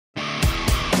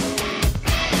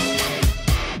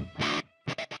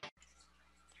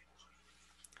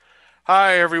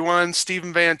Hi, everyone.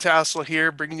 Stephen Vantassel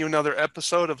here, bringing you another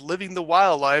episode of Living the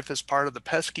Wildlife as part of the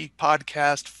Pesky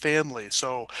Podcast family.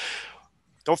 So,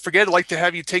 don't forget, I'd like to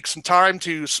have you take some time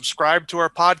to subscribe to our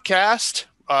podcast.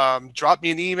 Drop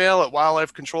me an email at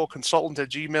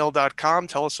wildlifecontrolconsultant@gmail.com.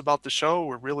 Tell us about the show.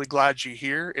 We're really glad you're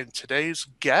here. And today's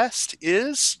guest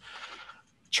is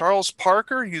Charles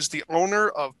Parker. He's the owner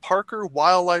of Parker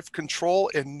Wildlife Control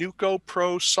and Nuco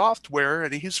Pro Software,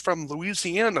 and he's from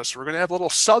Louisiana. So we're going to have a little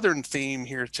southern theme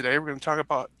here today. We're going to talk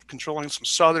about controlling some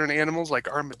southern animals like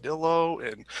armadillo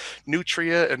and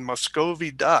nutria and Muscovy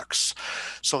ducks.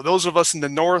 So those of us in the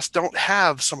north don't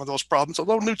have some of those problems,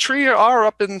 although nutria are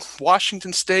up in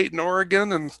Washington State and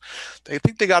Oregon, and they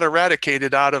think they got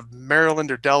eradicated out of Maryland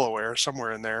or Delaware,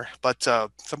 somewhere in there. But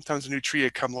sometimes the nutria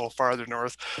come a little farther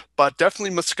north. But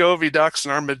definitely Muscovy ducks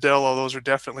and armadillo, those are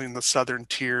definitely in the southern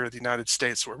tier of the United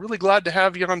States. So we're really glad to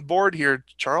have you on board here,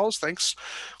 Charles. Thanks.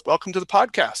 Welcome to the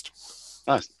podcast.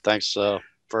 Thanks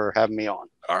for having me on.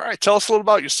 All right. Tell us a little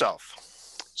about yourself.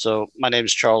 So my name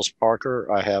is Charles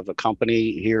Parker. I have a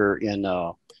company here in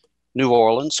New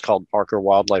Orleans called Parker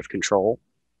Wildlife Control.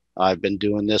 I've been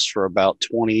doing this for about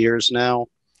 20 years now.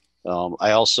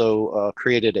 I also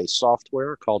created a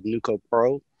software called Nuco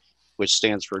Pro, which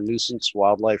stands for Nuisance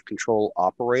Wildlife Control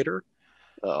Operator.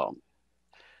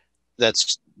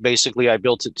 That's basically, I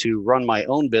built it to run my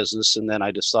own business, and then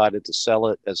I decided to sell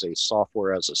it as a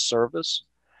software as a service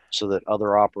so that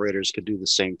other operators could do the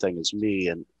same thing as me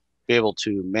and be able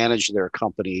to manage their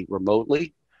company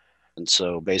remotely. And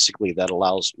so basically that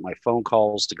allows my phone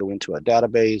calls to go into a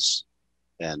database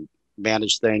and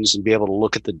manage things and be able to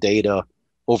look at the data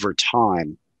over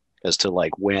time as to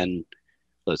like when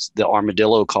the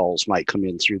armadillo calls might come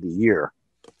in through the year.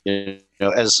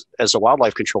 As a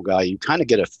wildlife control guy, you kind of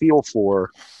get a feel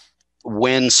for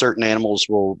when certain animals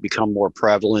will become more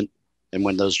prevalent and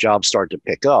when those jobs start to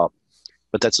pick up.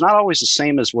 But that's not always the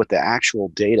same as what the actual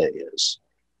data is.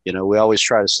 We always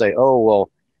try to say, oh, well,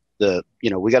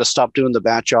 we got to stop doing the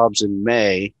bat jobs in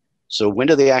May. So when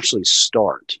do they actually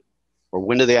start? Or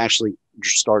when do they actually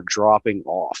start dropping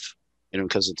off?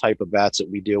 Because the type of bats that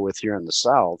we deal with here in the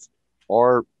South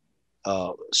are,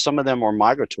 some of them are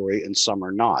migratory and some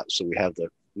are not. So we have the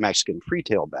Mexican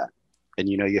free-tail bat. And,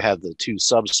 you have the two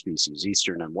subspecies,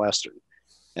 Eastern and Western.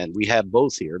 And we have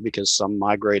both here because some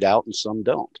migrate out and some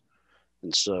don't.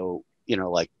 And so,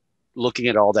 like looking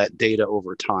at all that data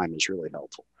over time is really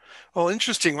helpful. Well,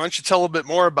 interesting. Why don't you tell a little bit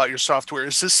more about your software?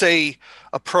 Is this a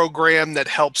program that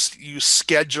helps you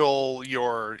schedule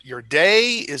your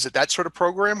day? Is it that sort of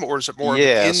program, or is it more of an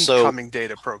Yeah, incoming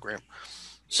data program?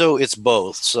 so it's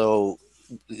both. So,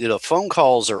 phone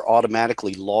calls are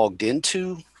automatically logged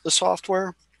into the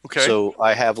software. Okay. So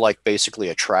I have like basically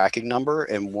a tracking number,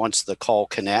 and once the call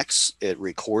connects, it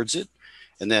records it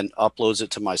and then uploads it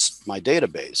to my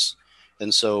database.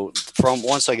 And so from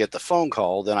once I get the phone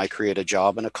call, then I create a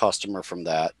job and a customer from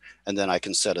that, and then I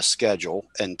can set a schedule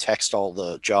and text all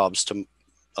the jobs to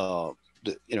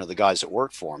the guys that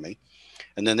work for me,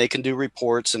 and then they can do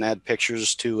reports and add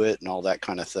pictures to it and all that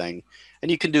kind of thing.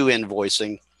 And you can do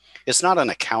invoicing. It's not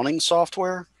an accounting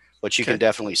software, but you can Okay.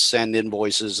 definitely send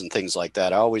invoices and things like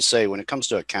that. I always say when it comes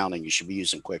to accounting, you should be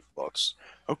using QuickBooks.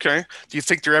 Okay. Do you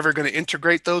think they're ever going to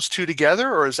integrate those two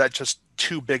together, or is that just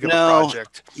too big of a No,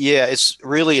 project? yeah,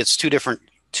 it's two different,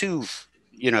 two,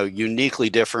 uniquely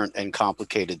different and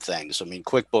complicated things. I mean,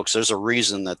 QuickBooks, there's a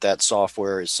reason that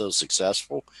software is so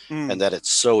successful and Mm. that it's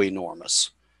so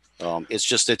enormous.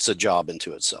 It's a job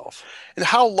into itself. And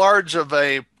how large of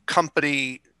a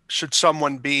company should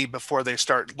someone be before they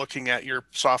start looking at your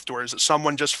software? Is it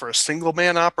someone just for a single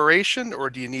man operation, or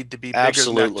do you need to be bigger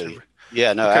than that Absolutely. to?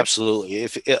 Yeah, no, Okay. absolutely.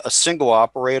 If a single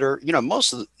operator,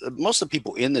 most of the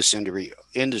people in this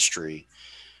industry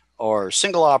are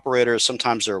single operators.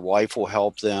 Sometimes their wife will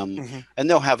help them, Hmm. and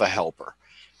they'll have a helper.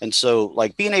 And so,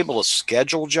 like being able to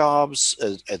schedule jobs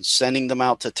and sending them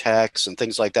out to techs and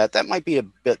things like that, that might be a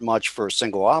bit much for a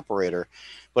single operator.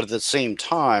 But at the same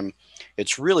time,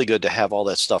 it's really good to have all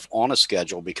that stuff on a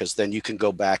schedule because then you can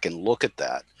go back and look at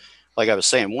that. Like I was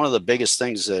saying, one of the biggest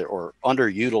things that or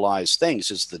underutilized things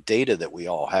is the data that we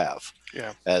all have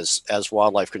Yeah. as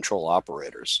wildlife control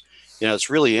operators. It's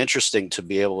really interesting to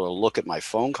be able to look at my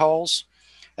phone calls,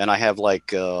 and I have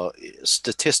like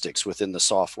statistics within the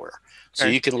software. So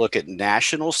Okay. you can look at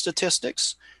national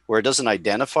statistics where it doesn't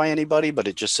identify anybody, but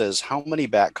it just says how many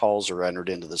bat calls are entered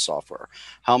into the software,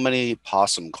 how many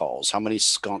possum calls, how many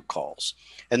skunk calls.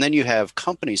 And then you have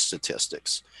company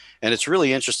statistics. And it's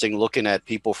really interesting looking at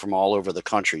people from all over the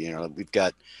country.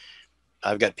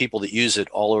 I've got people that use it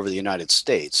all over the United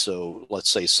States. So let's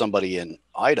say somebody in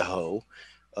Idaho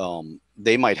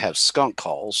They might have skunk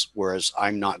calls, whereas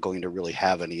I'm not going to really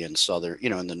have any in southern,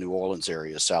 in the New Orleans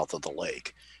area south of the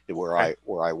lake where Okay.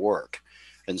 I work.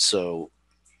 And so,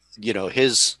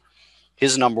 his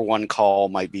number one call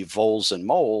might be voles and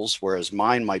moles, whereas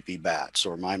mine might be bats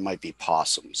or mine might be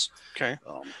possums, Okay.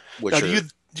 Now, which are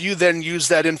do you then use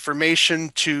that information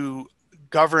to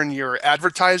govern your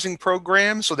advertising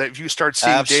program so that if you start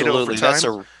seeing data over absolutely,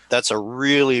 time? that's a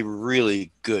really,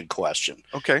 really good question.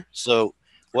 Okay. So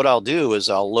what I'll do is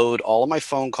I'll load all of my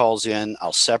phone calls in,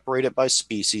 I'll separate it by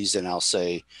species, and I'll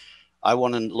say, I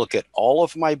want to look at all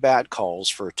of my bat calls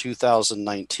for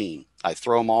 2019. I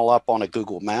throw them all up on a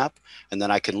Google map, and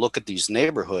then I can look at these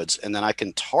neighborhoods, and then I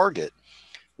can target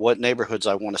what neighborhoods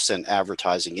I want to send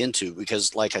advertising into.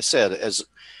 Because, like I said, as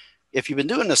if you've been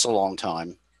doing this a long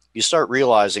time, you start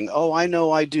realizing, oh, I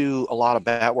know I do a lot of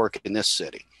bat work in this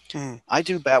city. Hmm. I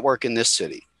do bat work in this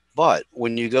city. But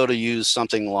when you go to use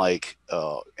something like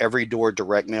every door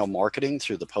direct mail marketing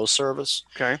through the post service,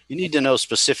 Okay. you need to know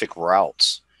specific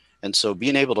routes. And so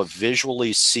being able to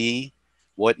visually see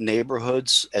what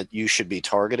neighborhoods you should be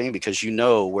targeting because you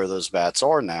know where those bats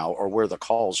are now or where the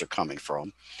calls are coming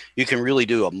from, you can really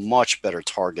do a much better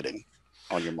targeting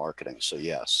on your marketing. So,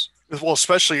 yes. Well,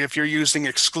 especially if you're using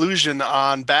exclusion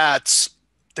on bats,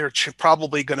 they're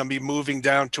probably going to be moving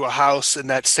down to a house in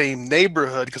that same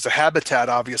neighborhood because the habitat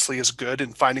obviously is good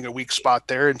and finding a weak spot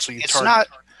there. And so you It's target. not,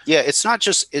 yeah, it's not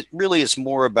just, it really is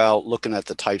more about looking at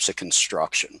the types of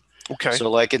construction. Okay.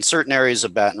 So, like in certain areas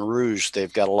of Baton Rouge,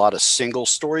 they've got a lot of single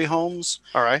story homes,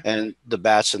 All right. and the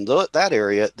bats in that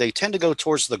area, they tend to go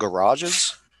towards the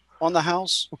garages on the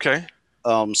house. Okay.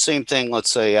 Same thing,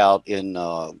 let's say out in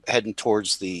heading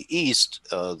towards the east,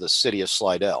 the city of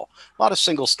Slidell, a lot of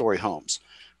single story homes.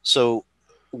 So,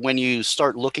 when you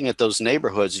start looking at those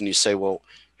neighborhoods and you say, well,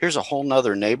 here's a whole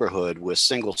nother neighborhood with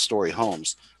single story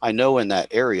homes, I know in that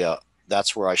area,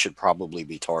 that's where I should probably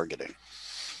be targeting.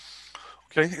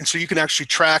 Okay. And so you can actually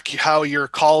track how your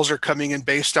calls are coming in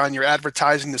based on your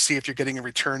advertising to see if you're getting a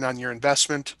return on your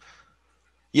investment.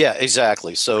 Yeah,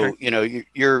 exactly. Okay. So,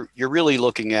 you're really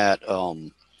looking at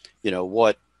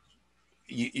what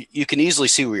you can easily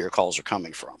see where your calls are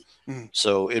coming from. Mm.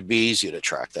 So it'd be easy to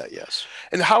track that, yes.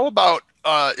 And how about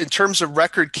in terms of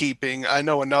record keeping? I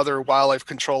know another wildlife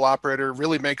control operator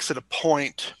really makes it a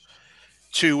point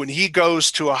to when he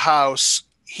goes to a house,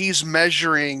 he's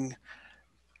measuring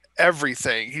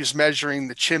everything. He's measuring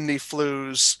the chimney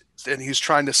flues and he's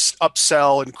trying to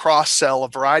upsell and cross sell a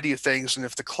variety of things. And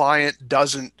if the client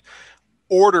doesn't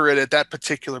order it at that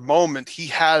particular moment, he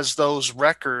has those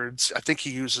records. I think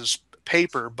he uses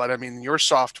paper, but I mean, your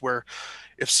software,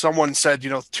 if someone said,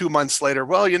 2 months later,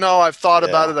 well, I've thought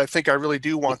about Yeah. it. I think I really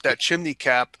do want that chimney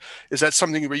cap. Is that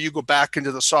something where you go back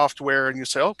into the software and you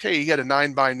say, okay, you get a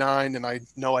 9 by 9 and I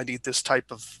know I need this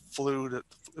type of flue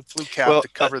cap Well, to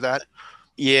cover that?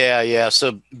 yeah, yeah.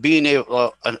 So being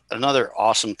able, another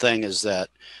awesome thing is that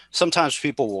sometimes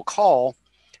people will call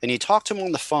and you talk to them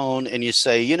on the phone and you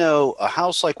say, a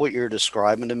house like what you're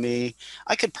describing to me,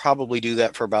 I could probably do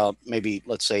that for about maybe,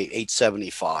 let's say,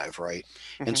 875, right?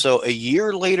 And Mm-hmm. so a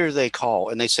year later they call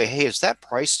and they say, hey, is that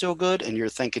price still good? And you're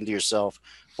thinking to yourself,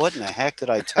 what in the heck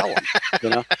did I tell them? You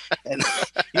know, and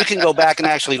you can go back and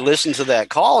actually listen to that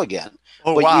call again.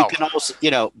 Oh, But you wow. can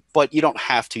also, but you don't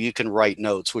have to. You can write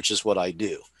notes, which is what I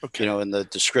do. Okay. In the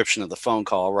description of the phone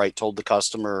call, right? Told the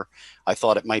customer I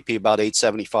thought it might be about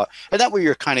 875, and that way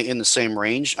you're kind of in the same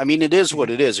range. I mean, it is Mm-hmm. what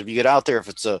it is. If you get out there, if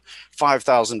it's a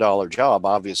 $5,000 job,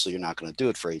 obviously you're not going to do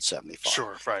it for 875.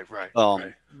 Sure. Right. Right. Um,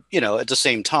 Right. at the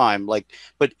same time, like,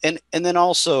 but and then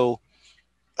also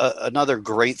another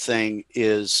great thing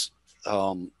is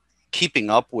um, keeping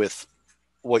up with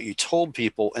what you told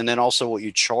people and then also what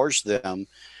you charged them.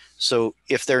 So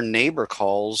if their neighbor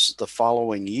calls the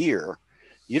following year,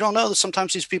 you don't know that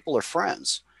sometimes these people are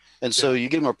friends. And so Yeah. you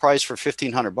give them a price for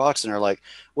 $1,500 and they're like,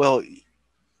 well,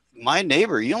 my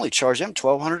neighbor, you only charge them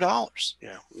 $1,200.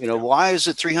 Yeah. Yeah. Why is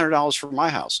it $300 for my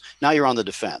house? Now you're on the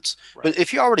defense. Right. But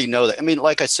if you already know that, I mean,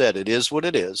 like I said, it is what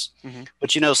it is. Mm-hmm.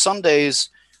 But some days,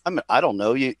 I mean, I don't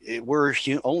know. We're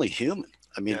only human.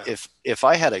 I mean, Yeah. if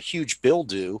I had a huge bill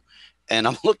due, and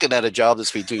I'm looking at a job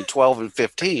that's between 12 and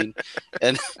 15,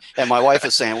 and my wife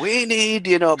is saying we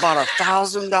need about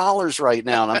 $1,000 right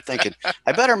now, and I'm thinking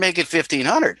I better make it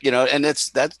 1,500. And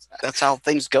that's how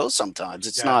things go sometimes.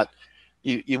 It's Yeah. not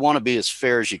you want to be as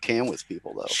fair as you can with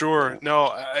people though. Sure. No,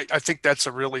 I think I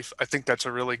think that's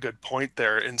a really good point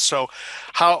there. And so,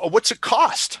 what's it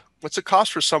cost? What's it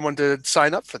cost for someone to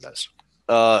sign up for this?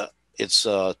 uh it's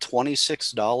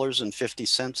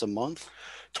 $26.50 a month.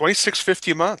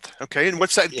 26.50 a month. Okay. And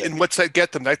what's that? Yeah. And what's that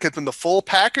get them? That get them the full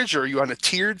package, or are you on a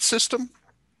tiered system?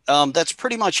 That's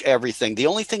pretty much everything. The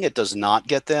only thing it does not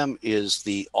get them is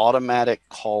the automatic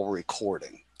call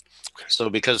recording. Okay. So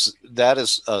because that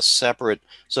is a separate,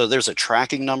 so there's a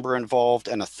tracking number involved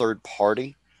and a third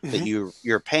party that Hmm.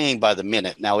 you're paying by the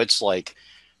minute. Now it's like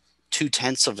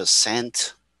 2/10 of a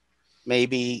cent,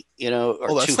 maybe, or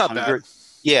Oh, that's not bad. 200.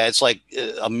 Yeah, it's like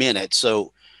a minute.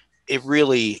 So it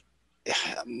really,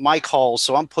 my calls.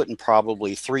 So I'm putting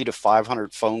probably 300 to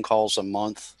 500 phone calls a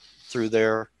month through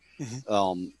there, Hmm.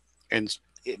 um, and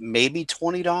it maybe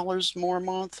 $20 more a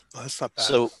month. Oh, that's not bad.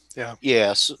 So Yeah.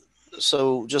 yeah,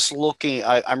 so just looking,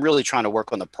 I'm really trying to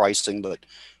work on the pricing, but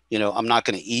I'm not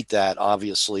going to eat that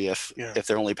obviously if Yeah. if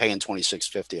they're only paying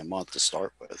 26.50 a month to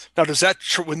start with. Now, does that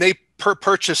when they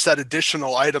purchase that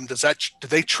additional item, do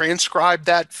they transcribe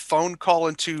that phone call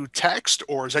into text,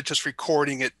 or is that just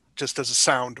recording it just as a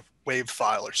sound wave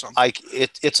file or something?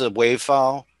 It's a wave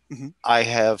file. Hmm.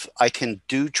 I can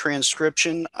do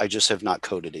transcription. I just have not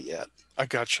coded it yet. I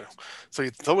gotcha. So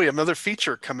we have another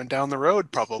feature coming down the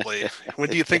road, probably. When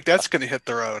do you think that's going to hit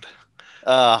the road?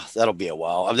 That'll be a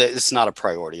while. I mean, it's not a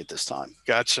priority at this time.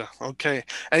 Gotcha. Okay.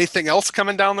 Anything else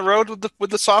coming down the road with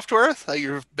the software that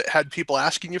you've had people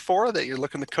asking you for that you're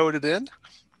looking to code it in?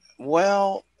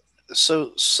 Well,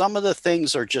 so some of the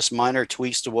things are just minor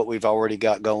tweaks to what we've already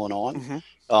got going on. Hmm.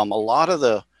 Um, a lot of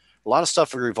the a lot of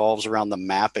stuff revolves around the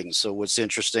mapping. So what's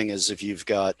interesting is if you've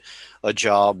got a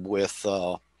job with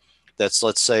that's,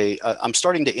 let's say, I'm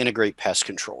starting to integrate pest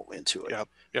control into it, Yep.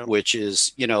 Yep. which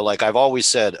is, like I've always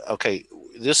said, okay,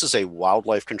 this is a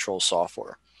wildlife control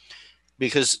software.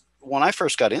 Because when I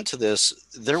first got into this,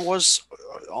 there was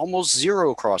almost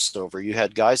zero crossover. You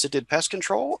had guys that did pest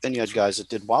control and you had guys that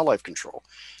did wildlife control.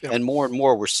 Yep. And more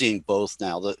we're seeing both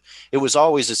now. That it was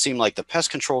always, it seemed like the pest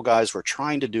control guys were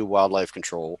trying to do wildlife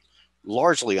control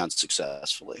largely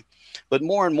unsuccessfully. But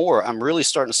more and more, I'm really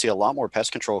starting to see a lot more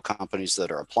pest control companies that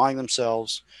are applying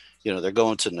themselves. They're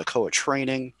going to NACOA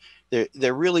training.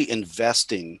 They're really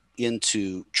investing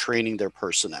into training their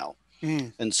personnel.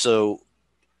 Mm, And so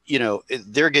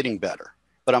they're getting better.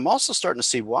 But I'm also starting to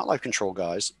see wildlife control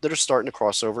guys that are starting to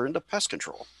cross over into pest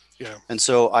control. yeah. And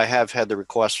so I have had the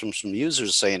request from some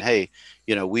users saying, hey,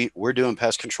 we're doing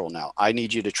pest control now. I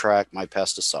need you to track my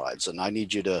pesticides. And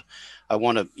I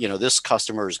want to, this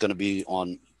customer is going to be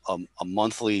on a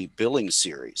monthly billing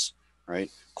series, right?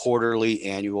 Quarterly,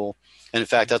 annual. And in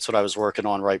fact, that's what I was working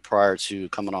on right prior to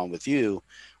coming on with you,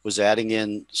 was adding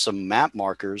in some map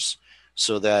markers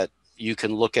so that you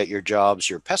can look at your jobs,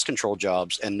 your pest control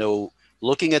jobs, and know,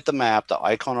 looking at the map, the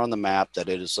icon on the map, that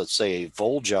it is, let's say, a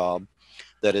vole job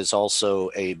that is also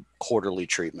a quarterly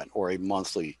treatment or a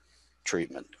monthly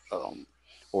treatment.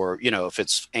 Or if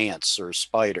it's ants or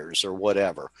spiders or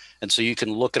whatever. And so you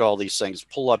can look at all these things,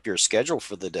 pull up your schedule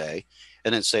for the day,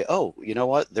 and then say, oh, you know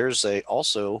what, there's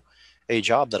also a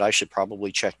job that I should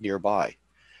probably check nearby.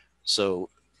 So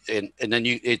and then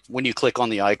when you click on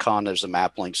the icon, there's a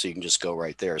map link, so you can just go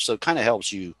right there. So it kind of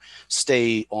helps you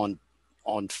stay on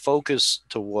focus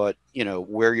to what,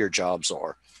 where your jobs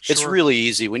are. It's Sure. really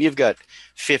easy when you've got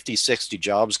 50, 60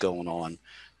 jobs going on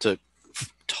to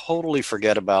totally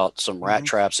forget about some rat Hmm.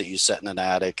 traps that you set in an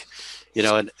attic,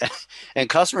 and and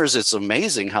customers, it's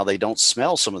amazing how they don't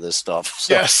smell some of this stuff.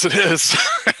 So Yes, it is.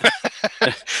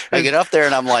 I And get up there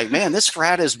and I'm like, man, this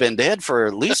rat has been dead for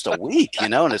at least a week,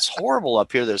 and it's horrible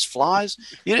up here. There's flies.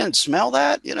 You didn't smell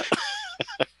that?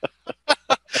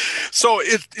 so,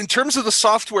 in terms of the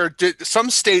software, some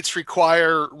states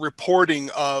require reporting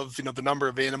of the number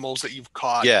of animals that you've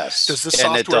caught. Does Yes, this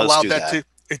and it software does allow do that that. to?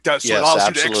 It does. So it Yes, allows you to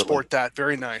absolutely. export that.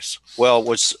 Very nice. Well,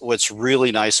 what's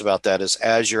really nice about that is,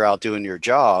 as you're out doing your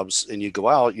jobs and you go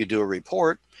out, you do a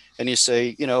report and you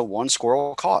say, one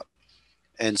squirrel caught.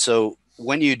 And so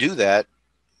when you do that,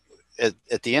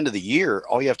 at the end of the year,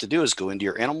 all you have to do is go into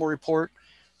your animal report,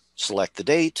 select the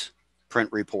date, print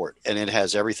report, and it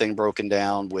has everything broken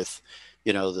down with,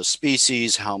 the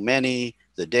species, how many,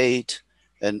 the date.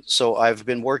 And so I've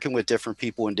been working with different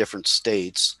people in different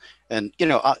states, and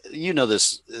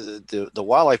this, the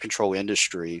wildlife control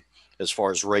industry, as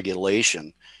far as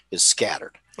regulation, is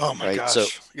scattered, Oh my right? So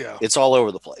gosh. Yeah, it's all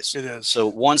over the place. it is. So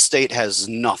one state has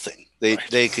nothing. Right.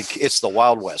 They could, it's the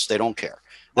Wild West. They don't care.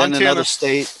 Then another Montana.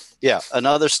 state, yeah,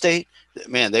 another state,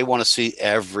 man, they want to see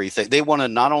everything. They want to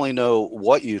not only know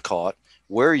what you caught,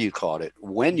 where you caught it,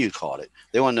 when you caught it.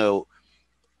 They want to know,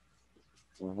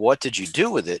 what did you do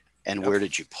with it, and Yep. where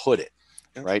did you put it,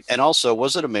 Yep. right? And also,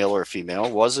 was it a male or a female?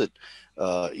 Was it,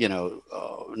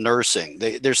 nursing?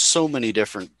 There's so many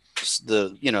different,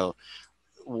 the you know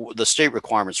the state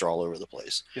requirements are all over the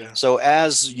place. Yeah. So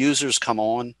as users come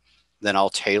on, then I'll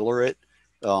tailor it.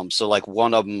 So like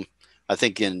one of them, I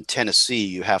think in Tennessee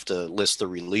you have to list the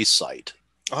release site,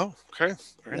 Oh, okay.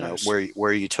 Very nice.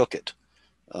 where you took it.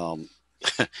 Um,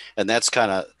 and that's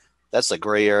a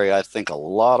gray area I think a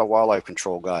lot of wildlife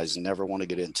control guys never want to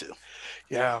get into.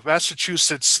 Yeah,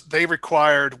 Massachusetts, they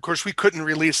required, of course, we couldn't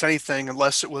release anything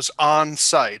unless it was on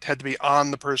site, had to be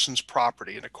on the person's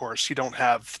property. And of course, you don't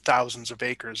have thousands of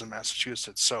acres in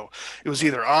Massachusetts. So it was Right.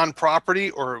 either on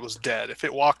property or it was dead. If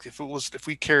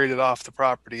we carried it off the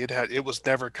property, it was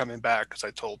never coming back, as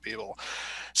I told people.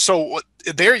 So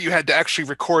there you had to actually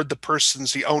record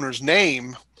the owner's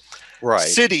name, Right.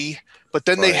 city, but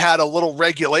then they Right. had a little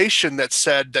regulation that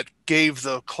said that gave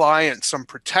the client some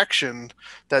protection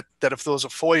that if there was a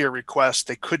FOIA request,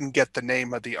 they couldn't get the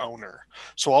name of the owner.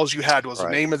 So all you had was the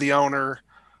Right. name of the owner,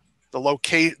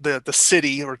 the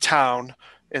city or town,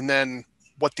 and then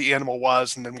what the animal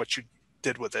was, and then what you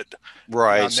did with it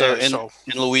Right. beyond So there. So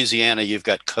in Louisiana, you've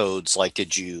got codes like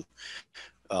did you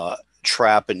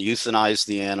trap and euthanize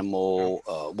the yeah, animal?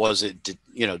 Was it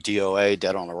DOA,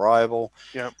 dead on arrival?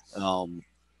 yeah. Um,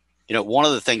 one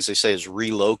of the things they say is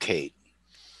relocate,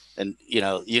 and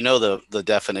the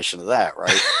definition of that,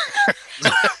 right?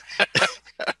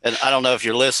 And I don't know if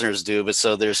your listeners do, but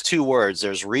so there's two words.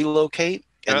 There's relocate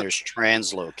and Yeah, there's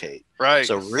translocate. right,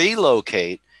 So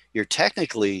relocate, you're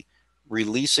technically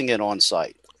releasing it on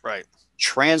site. right.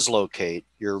 Translocate,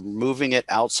 you're moving it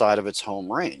outside of its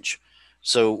home range.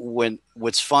 So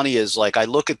what's funny is like I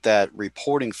look at that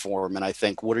reporting form and I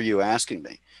think, what are you asking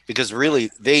me? Because really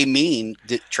they mean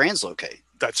translocate,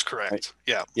 That's right? correct.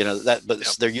 Yeah, But yeah,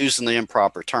 they're using the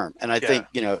improper term, and I yeah.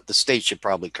 think the state should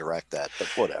probably correct that. But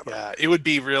whatever. Yeah, it would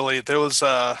be really there was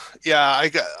yeah, I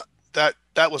got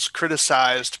that was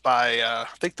criticized by I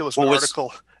think there was an Well, what's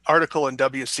article in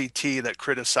WCT that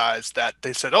criticized that.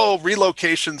 They said, "Oh,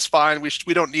 relocation's fine.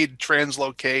 We don't need to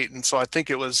translocate." And so I think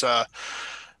it was a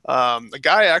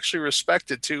guy I actually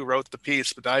respected too wrote the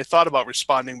piece, but I thought about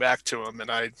responding back to him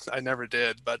and I never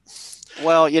did, but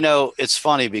well, it's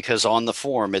funny because on the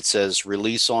form it says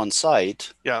release on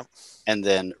site yeah. and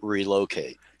then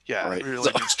relocate, Yeah, it right? So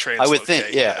really means I would think,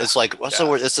 translocate. yeah, Yeah. it's like, well, Yeah.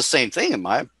 so it's the same thing in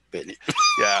my opinion.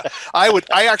 Yeah.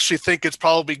 I actually think it's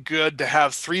probably good to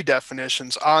have three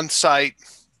definitions: on site,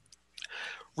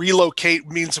 relocate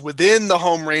means within the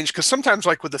home range, because sometimes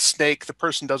like with a snake, the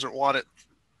person doesn't want it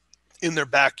in their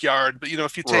backyard, but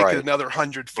if you take it Right, another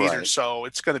 100 feet or right. so,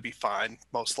 it's going to be fine,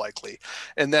 most likely.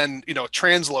 And then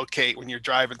translocate when you're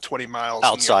driving 20 miles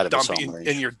and Outside of its home range.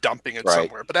 you're dumping it Right,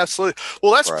 somewhere. But absolutely,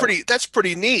 well, right. that's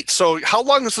pretty neat. So how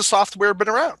long has the software been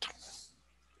around?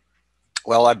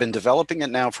 Well, I've been developing it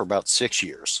now for about 6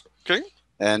 years. Okay.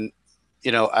 And,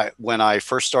 when I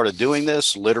first started doing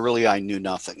this, literally I knew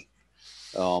nothing.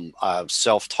 I've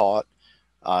self taught.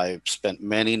 I've spent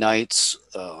many nights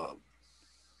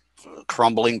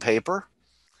crumbling paper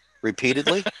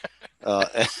repeatedly. Uh,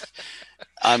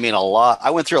 I mean, a lot.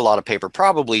 I went through a lot of paper,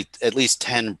 probably at least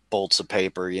 10 bolts of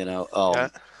paper, Yeah.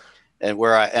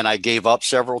 and I gave up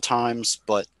several times,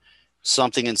 but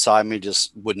something inside me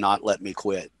just would not let me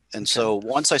quit. And Okay. so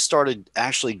once I started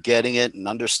actually getting it and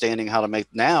understanding how to make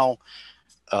now,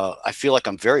 I feel like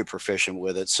I'm very proficient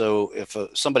with it. So if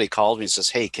somebody calls me and says,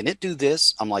 "Hey, can it do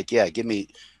this?" I'm like, "Yeah, give me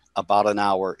about an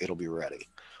hour. It'll be ready."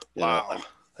 You know, Wow.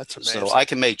 That's so I amazing.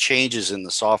 can make changes in the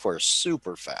software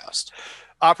super fast.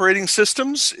 Operating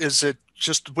systems, is it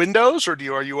just Windows, or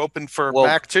are you open for Well,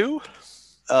 Mac too?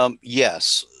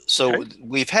 yes. Okay. So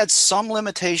we've had some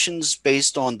limitations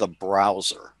based on the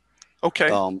browser, Okay.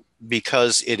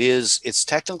 because it's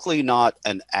technically not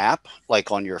an app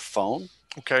like on your phone.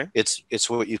 Okay. It's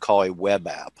what you call a web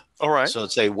app. All right. So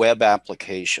it's a web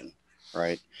application,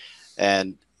 right?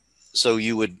 And so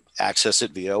you would access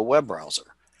it via a web browser.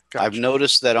 I've Gotcha.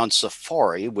 noticed that on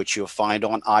Safari, which you'll find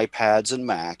on iPads and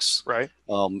Macs, Right.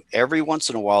 every once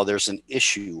in a while there's an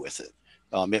issue with it.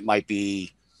 It might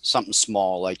be something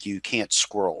small like you can't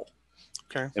scroll,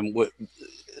 Okay. and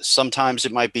sometimes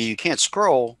it might be you can't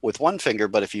scroll with one finger,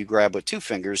 but if you grab with two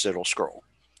fingers, it'll scroll.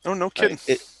 Oh, no kidding.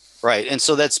 Right. Right. And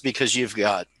so that's because you've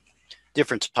got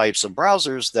different types of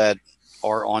browsers that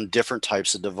are on different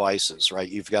types of devices, right?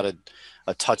 You've got a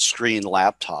touchscreen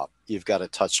laptop, you've got a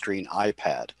touchscreen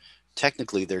iPad.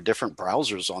 Technically, there are different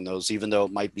browsers on those, even though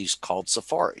it might be called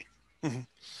Safari. Mhm.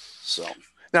 So,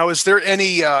 Now, is there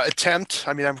any attempt?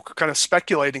 I mean, I'm kind of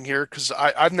speculating here because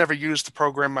I've never used the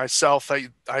program myself.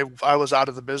 I was out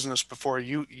of the business before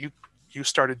you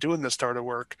started doing this sort of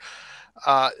work.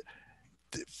 Uh,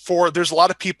 there's a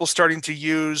lot of people starting to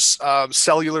use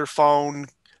cellular phone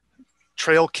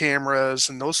trail cameras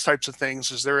and those types of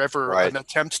things. Is there ever right. an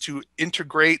attempt to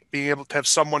integrate being able to have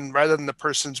someone rather than the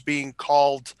person's being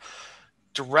called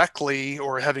directly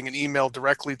or having an email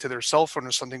directly to their cell phone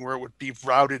or something where it would be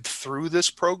routed through this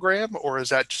program, or is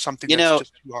that something You that's know,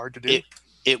 just too hard to do? it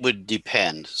it would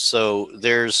depend. So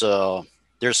there's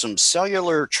some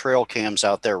cellular trail cams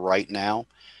out there right now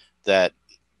that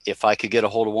if I could get a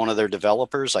hold of one of their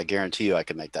developers, I guarantee you I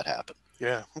can make that happen.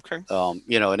 Yeah. Okay.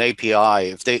 An API,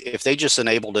 if they just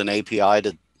enabled an API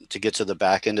to get to the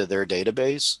back end of their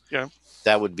database, Yeah.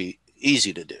 that would be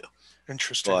easy to do.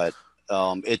 Interesting. But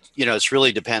it's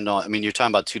really depend on. I mean, you're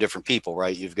talking about two different people,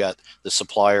 right? You've got the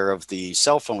supplier of the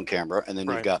cell phone camera, and then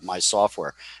you've Right. got my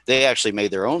software. They actually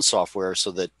made their own software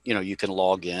so that you can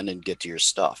log in and get to your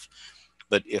stuff.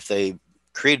 But if they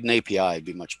create an API, it'd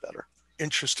be much better.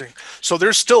 Interesting. So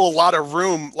there's still a lot of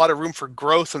room for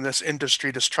growth in this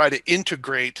industry to try to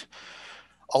integrate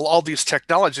all these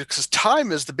technologies because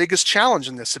time is the biggest challenge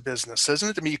in this business, isn't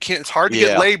it? I mean, you can't. It's hard to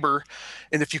get Yeah, labor,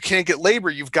 and if you can't get labor,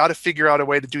 you've got to figure out a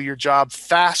way to do your job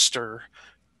faster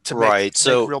to make right. make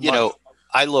So real money.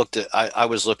 I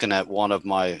was looking at one of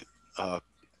my uh,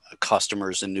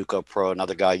 customers in Nuco Pro,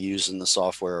 another guy using the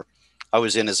software. I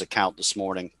was in his account this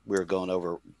morning. We were going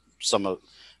over some of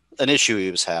an issue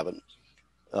he was having.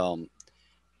 Um,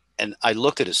 and I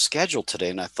looked at his schedule today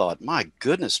and I thought, my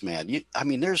goodness, man, I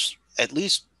mean, there's at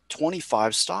least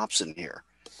 25 stops in here.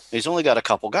 He's only got a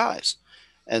couple guys.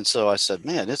 And so I said,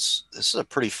 man, this is a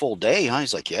pretty full day, huh?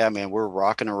 He's like, yeah, man, we're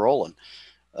rocking and rolling.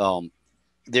 Um,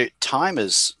 time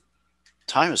is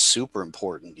super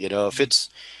important. If Mhm. it's,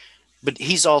 but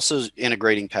he's also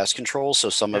integrating pest control. So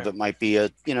some of Yeah. it might be a,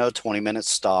 20-minute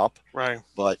stop, Right.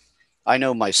 but I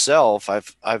know myself,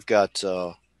 I've got,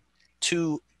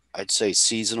 two, I'd say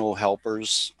seasonal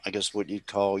helpers, I guess what you'd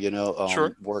call,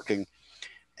 Sure. working.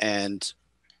 And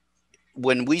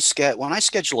when I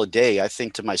schedule a day, I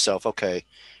think to myself, okay,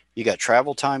 you got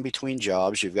travel time between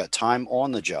jobs, you've got time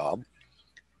on the job.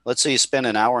 Let's say you spend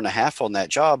an hour and a half on that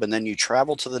job, and then you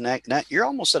travel to the next. You're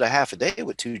almost at a half a day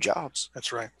with two jobs,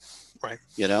 That's right. Right.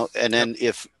 And Yep. then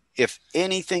if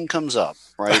anything comes up,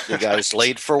 right, the guy's Right.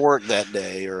 late for work that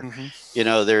day, or Hmm.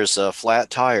 there's a flat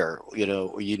tire,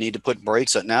 you need to put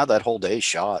brakes on. Now that whole day's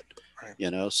shot.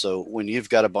 Right. So when you've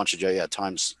got a bunch of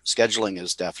times, scheduling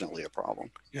is definitely a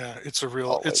problem. Yeah. It's a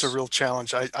Always. real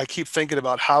challenge. I keep thinking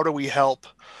about how do we help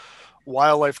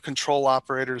wildlife control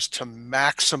operators to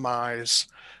maximize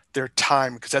their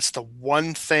time because that's the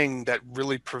one thing that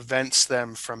really prevents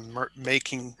them from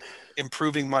making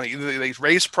improving money. Either they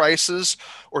raise prices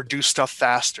or do stuff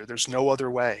faster. There's no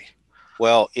other way.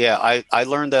 Well, yeah, I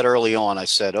learned that early on. I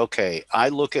said, okay, I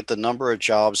look at the number of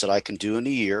jobs that I can do in a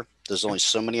year. There's Yeah, only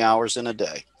so many hours in a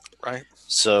day. right.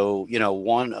 So,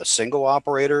 a single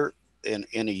operator in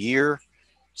a year,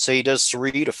 say he does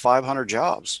 300 to 500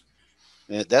 jobs.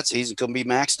 He's going to be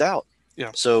maxed out.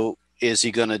 Yeah, So, is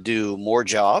he going to do more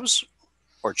jobs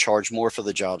or charge more for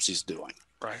the jobs he's doing?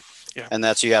 right. Yeah, And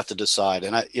that's you have to decide.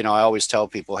 And I always tell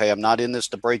people, hey, I'm not in this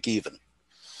to break even.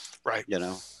 right. You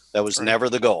know, that was Right. never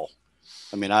the goal.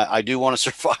 I mean, I do want to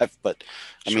survive, but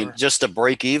I mean, Sure. just to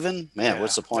break even, man, Yeah.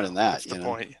 what's the point No, in that? what's the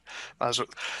point?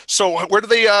 So, where do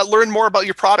they learn more about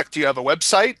your product? Do you have a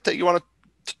website that you want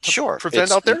to Sure. prevent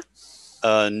It's out there?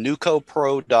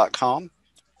 nucopro.com,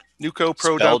 spelled,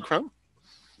 Nucopro.com.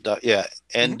 yeah,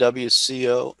 Mm-hmm.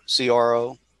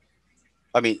 NWCOCRO.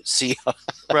 I mean, C,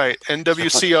 Right. yeah,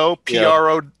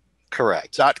 NWCOPRO.com.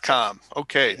 correct.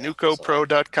 Okay. Yeah. So,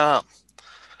 Nucopro.com.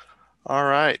 All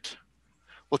right.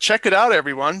 Well, check it out,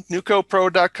 everyone.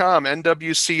 NucoPro.com,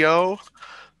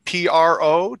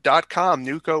 NWCOPRO.com,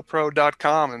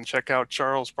 NucoPro.com, and check out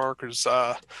Charles Parker's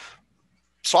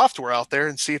software out there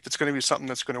and see if it's going to be something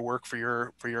that's going to work for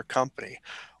your company.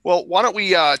 Well, why don't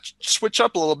we switch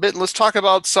up a little bit and let's talk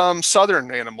about some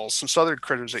southern animals, some southern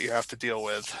critters that you have to deal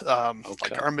with, like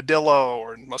okay. armadillo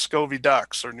or Muscovy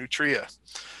ducks or nutria.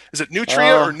 Is it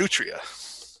nutria or Uh, nutria?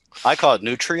 I call it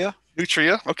Nutria.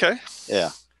 Nutria, okay.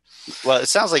 Yeah. Well, it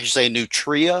sounds like you say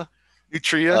Nutria.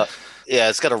 Nutria. Uh, yeah,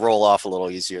 it's got to roll off a little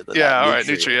easier than that. Yeah, all right,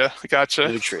 Nutria. nutria. Gotcha.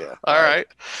 Nutria. All Right. right.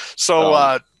 So,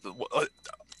 Um,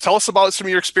 tell us about some of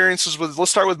your experiences with.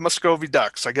 Let's start with Muscovy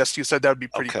ducks. I guess you said that would be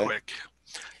pretty okay. quick.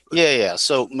 Yeah.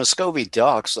 So Muscovy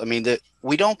ducks, I mean,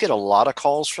 we don't get a lot of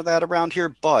calls for that around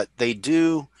here, but they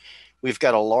do. We've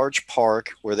got a large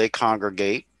park where they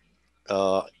congregate,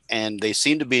 and they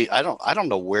seem to be. I don't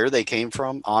know where they came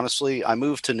from. Honestly, I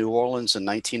moved to New Orleans in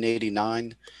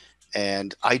 1989,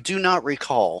 and I do not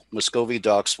recall Muscovy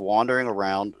ducks wandering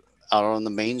around out on the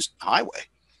main highway.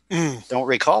 Mm, Don't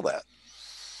recall that.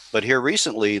 But here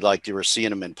recently, like you were seeing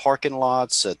them in parking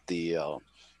lots at the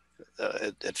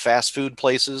at fast food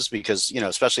places because,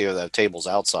 especially if they have tables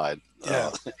outside,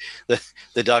 Yeah.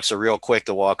 the ducks are real quick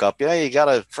to walk up. Yeah, you got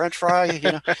a French fry,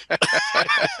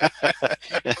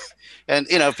 and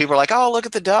people are like, oh, look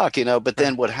at the duck, but Right.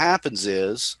 then what happens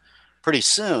is pretty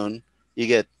soon you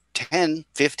get 10,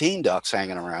 15 ducks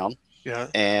hanging around, Yeah.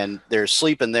 and they're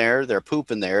sleeping there, they're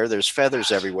pooping there, there's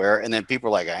feathers everywhere, and then people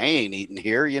are like, I ain't eating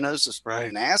here, this is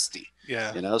Right. nasty,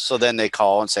 Yeah. so then they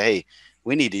call and say, hey,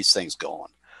 we need these things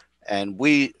going, and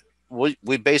we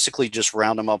basically just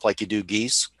round them up like you do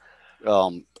geese.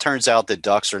 Turns out that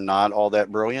ducks are not all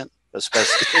that brilliant,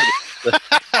 especially the,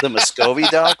 the Muscovy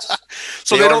ducks.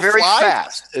 So They they are don't very fly?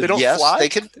 fast. They don't Yes, fly? They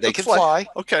they don't can fly. fly,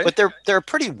 Okay. but they're a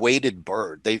pretty weighted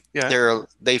bird. Yeah.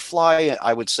 They fly,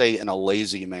 I would say, in a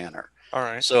lazy manner. All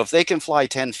right. So if they can fly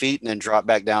 10 feet and then drop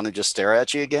back down and just stare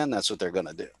at you again, that's what they're going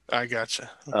to do. I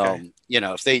gotcha. Okay.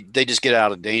 If they just get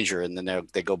out of danger and then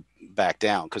they go back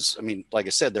down, because I mean, like I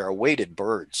said, they're a weighted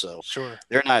bird, so Sure.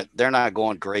 they're not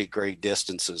going great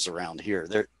distances around here.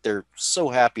 They're so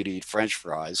happy to eat French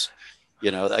fries,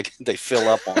 like they fill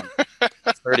up on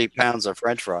 30 pounds of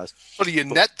French fries. So do you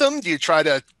But net them? Do you try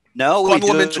to no, we funnel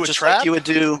them do it into a just like trap? you would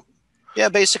do. Yeah,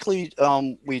 basically,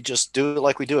 we just do it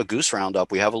like we do a goose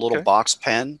roundup. We have a little Okay. box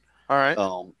pen, All right.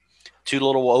 um, two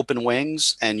little open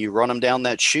wings, and you run them down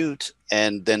that chute,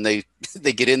 and then they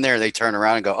they get in there and they turn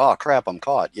around and go, "Oh crap, I'm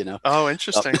caught." Oh, Uh,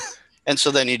 interesting. and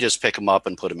so then you just pick them up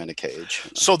and put them in a cage.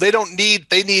 So they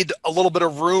need a little bit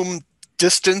of room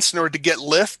distance in order to get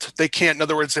lift. They can't, in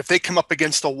other words, if they come up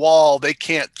against a wall, they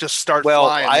can't just start Well,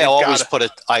 flying. They've got to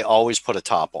I always put a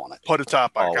top on it. put a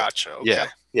top. I Always. gotcha. Okay. Yeah.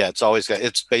 Yeah,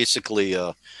 it's basically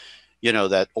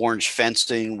that orange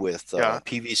fencing with Yeah.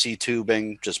 PVC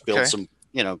tubing. Just build Okay. some,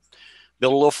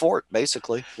 build a little fort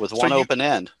basically with So one open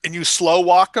end. you slow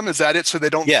walk them. Is that it? So they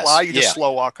don't fly. Yes, You just yeah.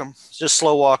 slow walk them. Just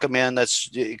slow walk them in. That's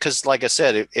because, like I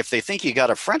said, if they think you got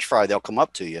a French fry, they'll come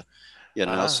up to you.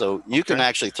 Ah. So you can Okay.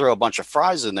 actually throw a bunch of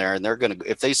fries in there, and they're gonna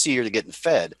if they see you're getting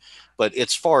fed. But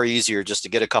it's far easier just to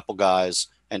get a couple guys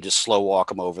and just slow walk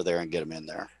them over there and get them in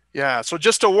there. Yeah. So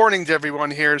just a warning to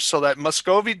everyone here, so that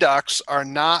Muscovy ducks are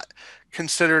not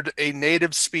considered a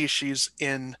native species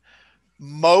in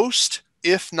most,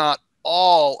 if not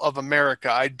all, of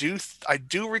America. I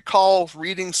do recall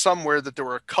reading somewhere that there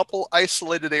were a couple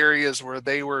isolated areas where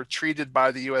they were treated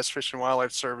by the U.S. Fish and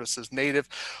Wildlife Service as native.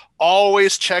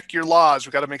 Always check your laws.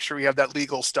 We got to make sure we have that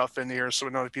legal stuff in here so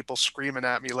we don't have people screaming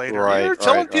at me later. Right, You're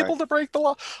telling right, right. people to break the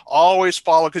law. Always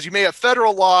follow, because you may have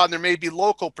federal law and there may be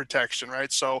local protection,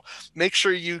 right? So make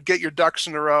sure you get your ducks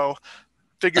in a row,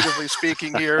 figuratively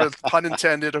speaking here, pun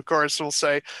intended, of course, we'll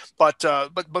say. But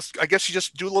I guess you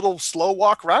just do a little slow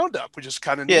walk roundup, which is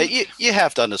kind of Yeah, neat. you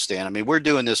have to understand. I mean, we're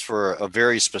doing this for a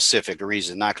very specific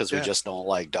reason, not because we Yeah, just don't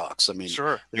like ducks. I mean,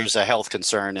 sure. there's a health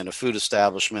concern in a food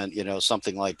establishment,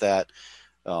 something like that.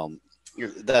 Um,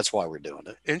 that's why we're doing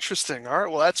it. Interesting. All right.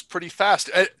 Well, that's pretty fast.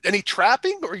 Any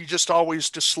trapping, or you just always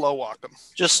just slow walk them?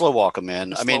 Just slow walk them in.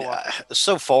 Just I slow mean, walk them.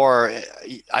 so far,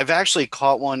 I've actually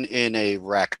caught one in a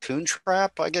raccoon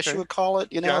trap, I guess you Okay. would call it.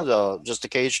 Yeah. Just a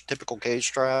typical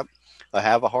cage trap. I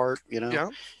have a heart. Yeah.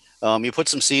 You put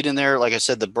some seed in there. Like I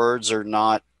said, the birds are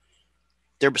not.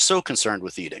 They're so concerned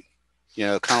with eating.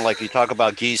 Kind of like you talk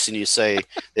about geese and you say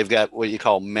they've got what you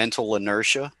call mental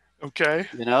inertia. Okay.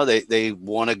 They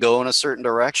want to go in a certain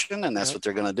direction, and that's Yeah. what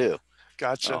they're going to do.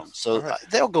 Gotcha. All So right.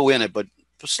 they'll go in it, but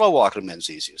slow walking them is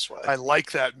the easiest way. I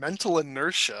like that mental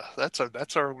inertia. That's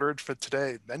our word for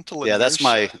today. Mental Yeah,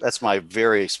 inertia. that's my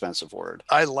very expensive word.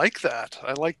 I like that.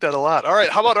 I like that a lot. All right.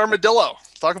 How about armadillo?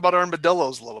 Talk about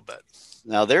armadillos a little bit.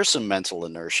 Now there's some mental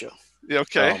inertia. Yeah,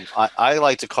 okay. I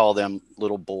like to call them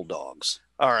little bulldogs.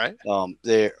 All right.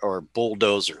 They are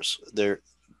bulldozers. They're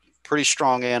pretty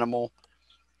strong animal.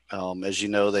 As you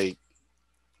know, they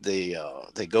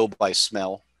go by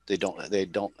smell. They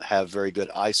don't have very good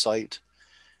eyesight.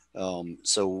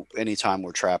 So anytime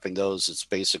we're trapping those, it's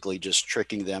basically just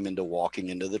tricking them into walking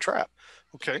into the trap.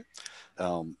 Okay.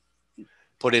 Um,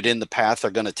 put it in the path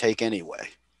they're going to take anyway.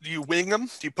 Do you wing them?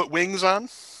 Do you put wings on?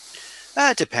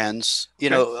 That depends.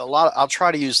 Okay. I'll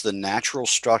try to use the natural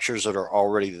structures that are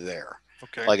already there,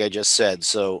 Okay. like I just said.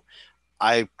 So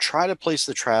I try to place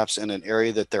the traps in an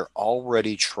area that they're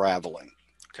already traveling.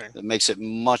 Okay. That makes it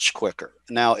much quicker.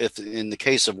 Now, if in the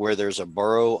case of where there's a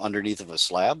burrow underneath of a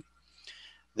slab,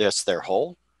 that's their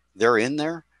hole. They're in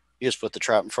there. You just put the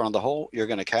trap in front of the hole. You're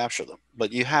going to capture them.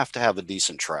 But you have to have a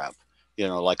decent trap.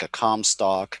 Like a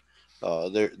Comstock.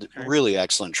 They're Okay. really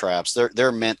excellent traps.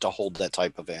 They're meant to hold that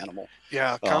type of animal.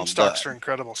 Yeah, But Comstocks are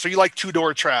incredible. So you like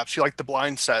two-door traps? You like the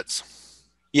blind sets?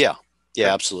 yeah, yeah,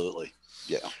 Okay. absolutely.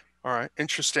 Yeah. All right,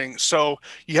 interesting. So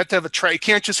you have to have a trap. You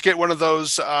can't just get one of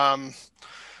those Well,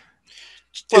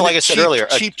 in like it I said cheap earlier,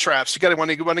 cheap traps. You got to want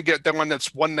to get the one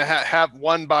that's one and a half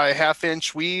one by a half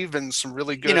inch weave and some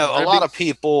really you good know, ribbing. a lot of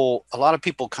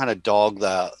people kind of dog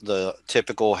the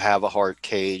typical have a heart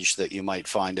cage that you might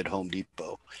find at Home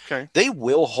Depot. Okay. They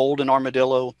will hold an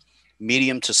armadillo,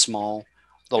 medium to small.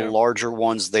 The Yeah. larger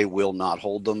ones, they will not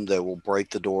hold them. They will break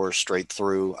the door straight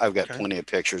through. I've got Okay. plenty of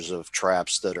pictures of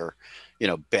traps that are,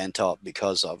 bent up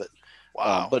because of it.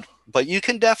 Wow. But you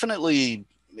can definitely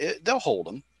they'll hold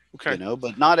them, Okay.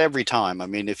 but not every time. I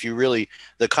mean, if you really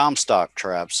the Comstock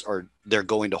traps are they're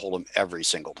going to hold them every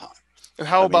single time. And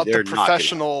how I mean, about the they're not getting them.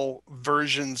 professional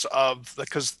versions of,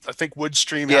 because I think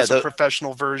Woodstream Yeah, has a the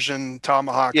professional version,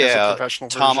 Tomahawk has a yeah professional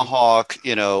version. Tomahawk.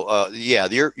 Yeah,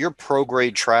 your pro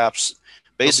grade traps.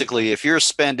 They'll be Basically, if you're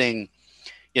spending,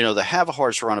 the have a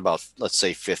hearts run about, let's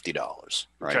say, $50,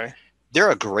 right? okay.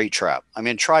 They're a great trap. I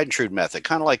mean, tried and true method,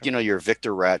 kind of like your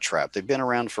Victor rat trap. They've been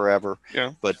around forever.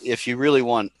 Yeah. But if you really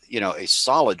want, a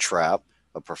solid trap,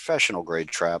 a professional grade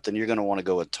trap, then you're going to want to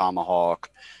go with Tomahawk,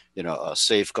 a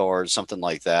Safeguard, something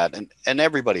like that. And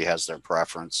everybody has their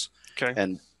preference. Okay.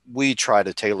 And we try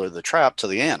to tailor the trap to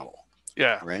the animal,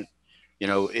 Yeah. right?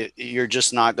 You're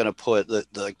just not going to put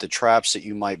the traps that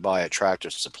you might buy at Tractor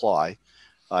Supply.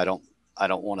 I don't I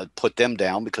don't want to put them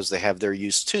down because they have their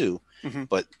use too, Hmm.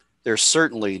 but they're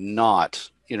certainly not.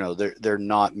 They're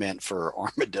not meant for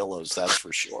armadillos. That's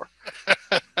for sure.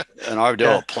 An armadillo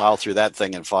Yeah. will plow through that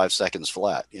thing in 5 seconds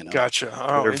flat. Gotcha.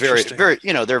 Oh, They're very interesting.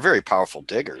 very they're very powerful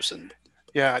diggers. And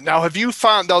Yeah. Now, have you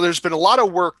found, though, there's been a lot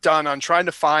of work done on trying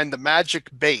to find the magic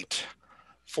bait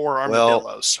for well,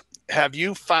 armadillos. Have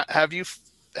you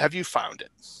found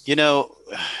it? you know,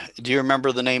 do you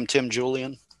remember the name Tim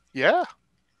Julian? Yeah.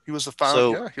 He was the found.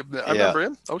 So Yeah. I yeah, remember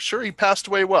him. Oh, sure. He passed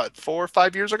away, what, 4 or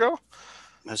 5 years ago?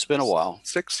 it's been a while.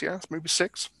 6. Yeah. Maybe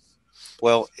 6.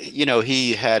 Well,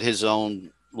 he had his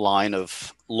own line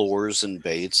of lures and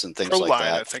baits and things like Proline,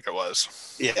 I that. think it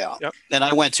was. Yeah. Yep. And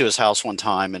I went to his house one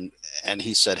time, and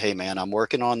he said, "Hey man, I'm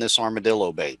working on this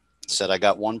armadillo bait." He said, "I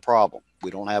got one problem.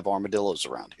 We don't have armadillos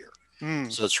around here.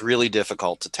 Mm. So it's really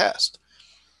difficult to test.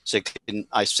 So can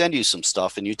I send you some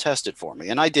stuff and you test it for me?"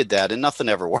 And I did that, and nothing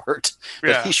ever worked.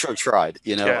 But he Yeah. sure tried.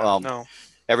 Yeah. No.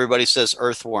 Everybody says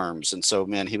earthworms, and so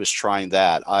man, he was trying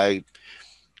that. I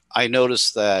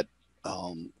noticed that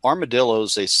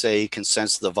armadillos, they say, can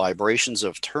sense the vibrations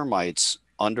of termites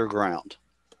underground.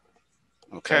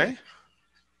 Okay. Okay.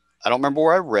 I don't remember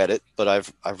where I read it, but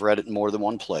I've read it in more than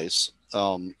one place.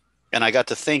 And I got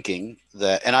to thinking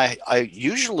that, and I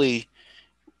usually,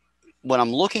 when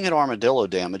I'm looking at armadillo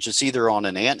damage, it's either on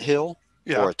an ant hill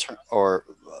Yeah. or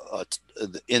a,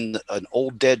 in an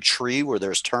old dead tree where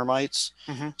there's termites.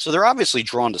 Hmm. So they're obviously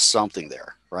drawn to something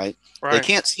there, right? They Right.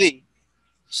 can't see,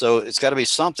 so it's got to be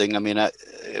something. I mean,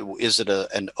 is it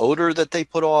an odor that they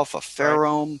put off, a Right.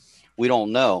 pheromone? We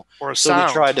don't know. Or a So we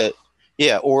sound. tried to,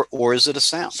 yeah, or is it a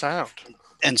sound? Sound.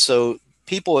 And so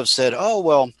people have said, "Oh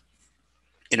well,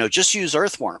 just use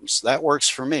earthworms. That works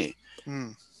for me."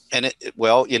 Mm. And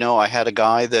well, I had a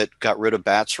guy that got rid of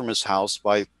bats from his house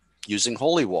by using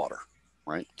holy water,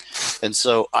 right? And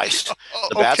so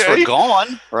the bats were Okay.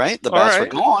 gone, right? The All bats were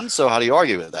right. gone. So how do you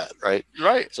argue with that, right?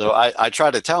 Right. So I try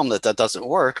to tell him that doesn't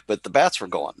work, but the bats were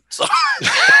gone. So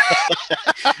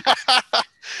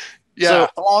Yeah.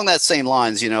 along that same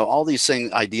lines, all these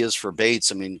ideas for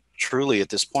baits. I mean, truly at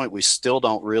this point, we still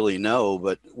don't really know,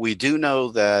 but we do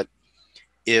know that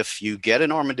if you get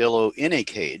an armadillo in a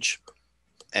cage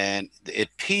and it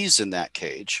pees in that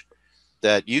cage,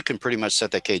 that you can pretty much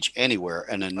set that cage anywhere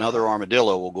and another Uh-huh.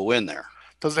 armadillo will go in there,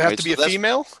 Does it have right? to be So a that's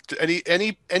female?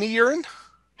 Any urine?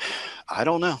 I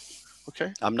don't know.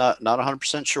 Okay. I'm not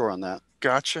 100% sure on that.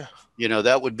 Gotcha.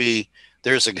 That would be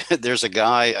there's a there's a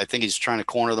guy, I think he's trying to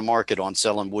corner the market on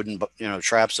selling wooden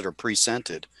traps that are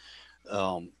pre-scented.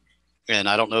 Um, and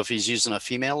I don't know if he's using a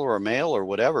female or a male or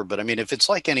whatever, but I mean, if it's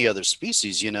like any other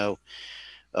species, you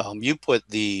put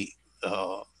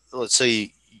uh, let's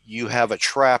say you have a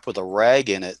trap with a rag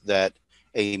in it that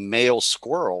a male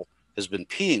squirrel has been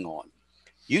peeing on.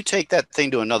 You take that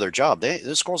thing to another job,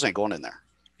 the squirrels ain't going in there.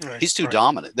 Right. He's too Right.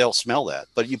 dominant. They'll smell that.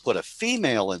 But you put a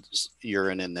female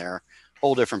urine in there,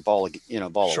 whole different ball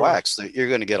of Sure. wax. You're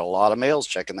going to get a lot of males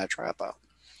checking that trap out.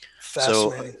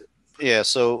 So Fascinating. yeah,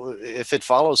 so if it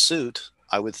follows suit,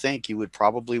 I would think you would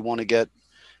probably want to get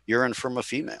urine from a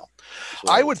female. That's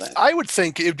what I would think. I would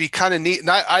think it'd be kind of neat, and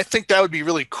I think that would be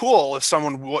really cool if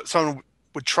someone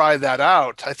would try that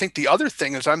out. I think the other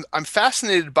thing is I'm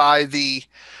fascinated by the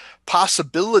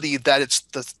possibility that it's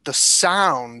the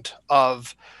sound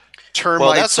of Well,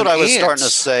 termites that's what and I was starting to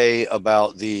ants, say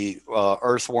about the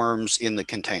earthworms in the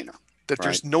container, that right?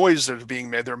 there's noise that are being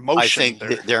made, their I motion,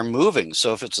 think they're moving.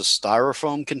 So if it's a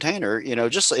styrofoam container,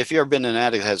 just if you've ever been in an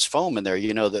attic that has foam in there,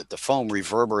 you know that the foam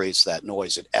reverberates that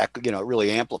noise. It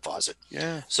really amplifies it.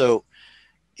 yeah. So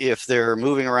if they're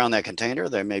moving around that container,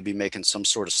 they may be making some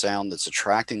sort of sound that's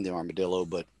attracting the armadillo.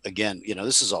 But again,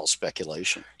 this is all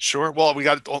speculation. Sure. Well, we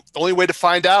got the only way to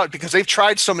find out because they've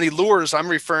tried so many lures. I'm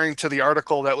referring to the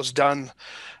article that was done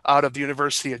out of the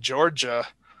University of Georgia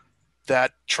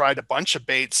that tried a bunch of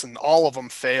baits and all of them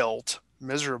failed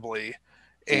miserably.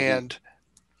 Hmm. And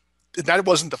that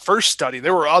wasn't the first study.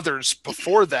 There were others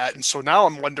before that. And so now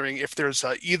I'm wondering if there's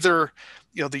either,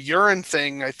 the urine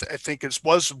thing I think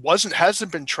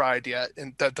hasn't been tried yet,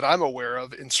 and that I'm aware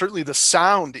of, and certainly the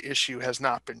sound issue has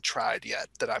not been tried yet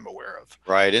that I'm aware of.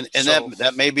 Right. And that So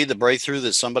that may be the breakthrough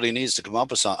that somebody needs to come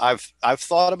up with something. I've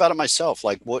thought about it myself.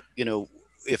 Like what,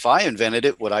 if I invented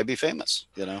it, would I be famous,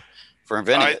 for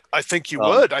inventing it? I think you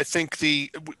Um, would. I think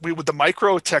with the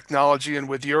micro technology and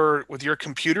with your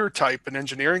computer type and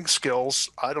engineering skills,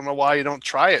 I don't know why you don't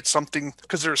try it. Something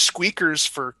because there's squeakers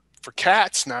for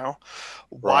cats now.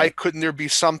 Why right. couldn't there be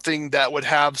something that would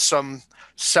have some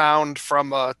sound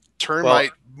from a Well,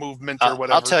 termite movement or I'll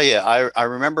whatever? tell you, I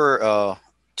remember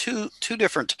two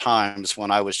different times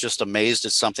when I was just amazed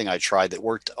at something I tried that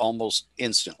worked almost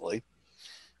instantly,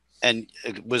 and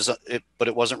but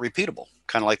it wasn't repeatable,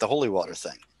 kind of like the holy water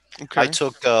thing. I Okay.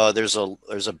 took there's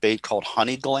a bait called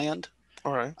honey gland.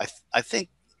 All right. I think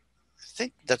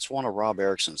that's one of Rob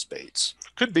Erickson's baits.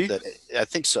 Could be. That I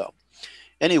think so.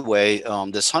 Anyway,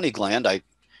 this honey gland, I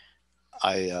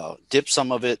dipped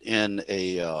some of it in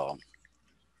uh,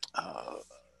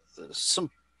 some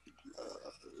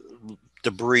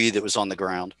debris that was on the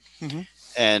ground, Hmm.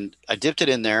 and I dipped it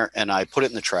in there and I put it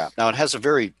in the trap. Now it has a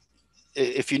very,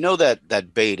 if you know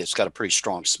that bait, it's got a pretty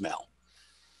strong smell.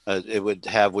 It would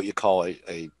have what you call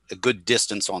a good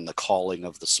distance on the calling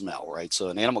of the smell, right? So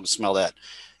an animal can smell that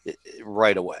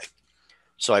right away.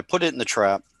 So I put it in the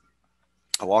trap.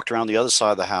 I walked around the other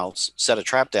side of the house, set a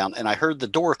trap down, and I heard the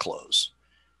door close.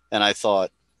 And I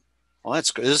thought, well,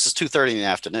 that's good. This is 2:30 in the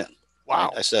afternoon, right?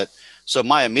 Wow. I said, so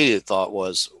my immediate thought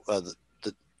was the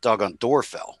doggone door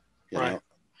fell, you Right. know.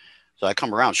 So I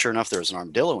come around, sure enough, there was an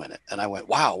armadillo in it, and I went,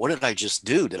 wow, what did I just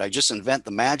do? Did I just invent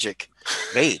the magic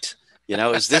bait?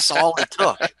 Is this all it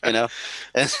took? And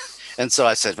and so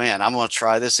I said, man, I'm going to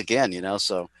try this again.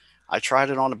 So I tried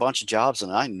it on a bunch of jobs,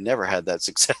 and I never had that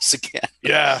success again.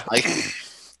 Yeah. I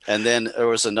And then there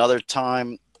was another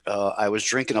time I was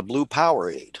drinking a blue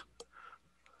Powerade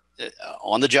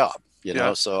on the job,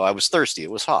 Yeah. so I was thirsty.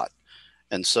 It was hot.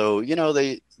 And so,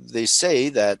 they say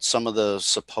that some of the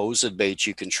supposed baits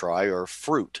you can try are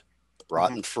fruit, Hmm.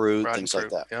 rotten fruit, Rotten things like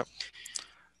fruit. that. Yep.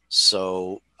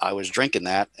 So I was drinking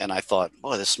that and I thought,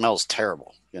 boy, this smells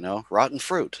terrible, rotten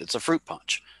fruit. It's a fruit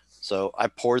punch. So I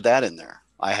poured that in there.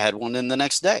 I had one in the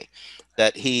next day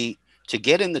that to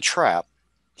get in the trap,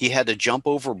 he had to jump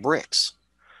over bricks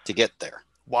to get there.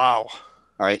 Wow.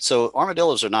 All right. So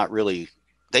armadillos are not really,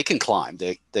 they can climb.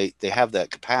 They have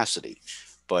that capacity,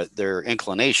 but their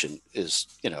inclination is,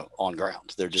 on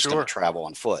ground. They're just going to Sure. travel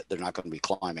on foot. They're not going to be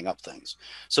climbing up things.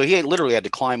 So he literally had to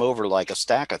climb over like a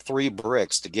stack of 3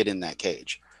 bricks to get in that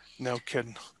cage. No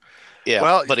kidding. Yeah.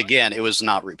 Well, But again, it was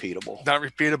not repeatable. not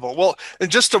repeatable. Well, and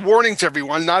just a warning to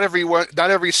everyone, not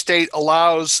every state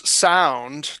allows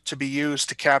sound to be used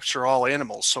to capture all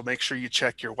animals. So make sure you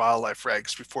check your wildlife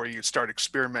regs before you start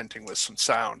experimenting with some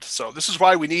sound. So this is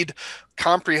why we need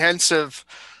comprehensive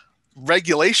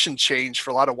regulation change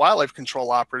for a lot of wildlife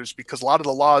control operators because a lot of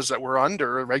the laws that we're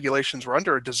under, regulations we're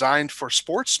under, are designed for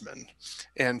sportsmen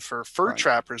and for fur Right.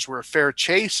 trappers where a fair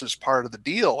chase is part of the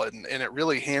deal, and it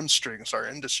really hamstrings our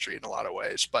industry in a lot of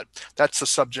ways. But that's the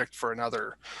subject for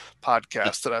another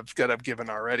podcast that I've given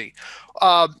already.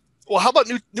 Well, how about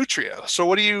nutria? So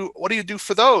what do you do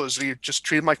for those? Do you just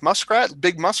treat them like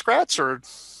big muskrats, or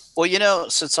Well,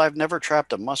 since I've never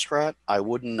trapped a muskrat, I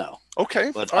wouldn't know.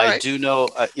 okay, But all I right, do know,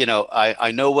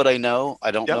 I know what I know.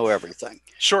 I don't yep, know everything.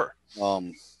 sure,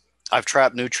 Um, I've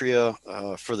trapped nutria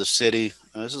for the city.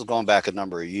 This is going back a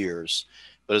number of years,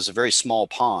 but it's a very small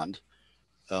pond.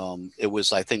 It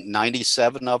was, I think,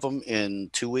 97 of them in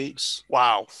 2 weeks.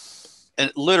 wow,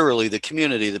 And literally, the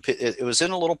community, it was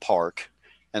in a little park,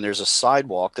 and there's a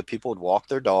sidewalk that people would walk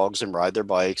their dogs and ride their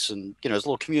bikes, and it's a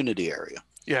little community area.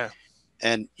 yeah,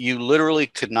 And you literally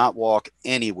could not walk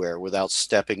anywhere without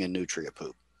stepping in nutria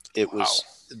poop. It wow, was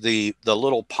the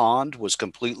little pond was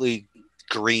completely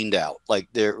greened out. Like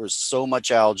there was so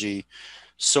much algae,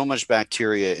 so much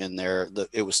bacteria in there that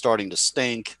it was starting to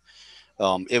stink.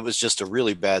 It was just a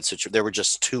really bad situation. There were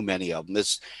just too many of them.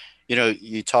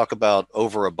 You talk about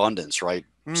overabundance, right?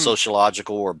 Mm,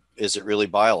 Sociological, or is it really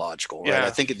biological, right? I yeah.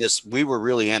 think we were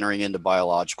really entering into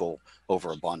biological They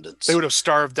overabundance. would have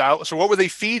starved out. So what were they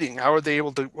feeding? How were they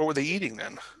able to, what were they eating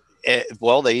then?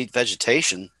 Well, they eat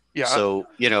vegetation. Yeah. So,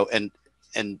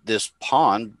 and this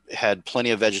pond had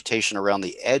plenty of vegetation around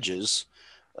the edges.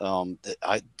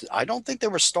 I don't think they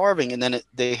were starving. And then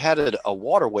they had a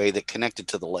waterway that connected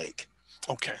to the lake.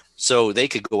 Okay. So they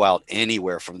could go out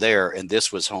anywhere from there. And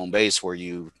this was home base where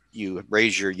you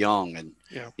raise your young, and,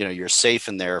 Yeah. you're safe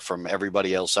in there from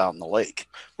everybody else out in the lake.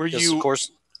 Were Because, of you,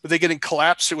 course, were they getting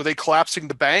collapsed? Were they collapsing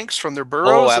the banks from their oh,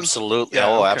 burrows? And absolutely. yeah.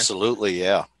 Oh, Okay. absolutely.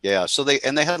 Yeah. Yeah. So they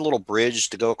had a little bridge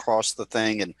to go across the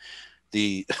thing. And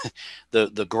the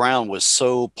the ground was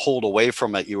so pulled away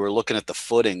from it, you were looking at the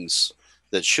footings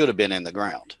that should have been in the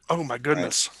ground. Oh my Right.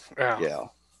 goodness. Yeah. Yeah.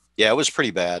 Yeah, it was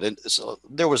pretty bad. And so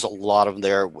there was a lot of them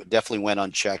there. Definitely went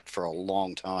unchecked for a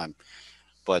long time.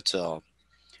 But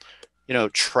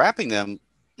trapping them,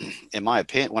 in my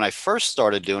opinion, when I first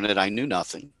started doing it, I knew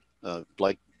nothing.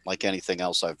 Like anything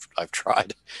else I've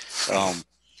tried. Um,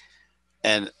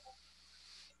 and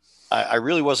I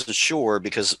really wasn't sure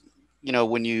because,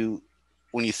 when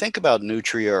you think about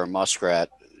nutria or muskrat,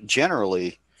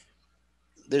 generally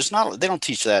they don't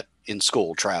teach that in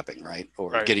school, trapping, right?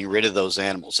 Or Right. getting rid of those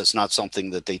animals. It's not something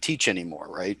that they teach anymore,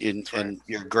 right? And, That's right. and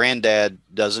your granddad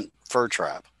doesn't fur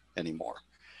trap anymore.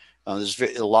 There's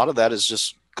a lot of that is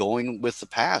just going with the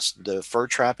past. The fur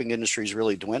trapping industry is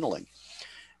really dwindling.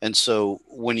 And so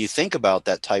when you think about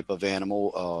that type of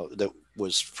animal that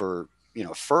was for,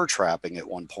 fur trapping at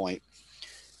one point,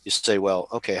 you say, well,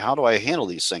 okay, how do I handle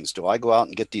these things? Do I go out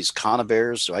and get these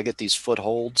conibears? Do I get these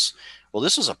footholds? Well,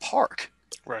 this is a park.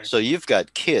 Right. So you've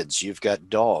got kids, you've got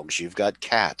dogs, you've got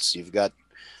cats, you've got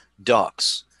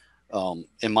ducks.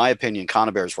 In my opinion,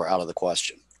 conibears were out of the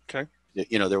question. Okay.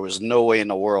 There was no way in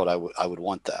the world I would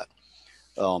want that.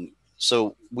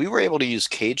 So we were able to use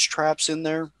cage traps in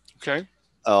there. Okay.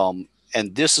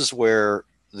 And this is where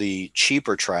the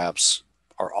cheaper traps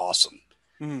are awesome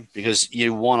Mm, because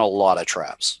you want a lot of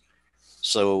traps.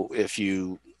 So if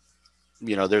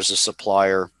there's a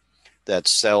supplier that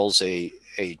sells a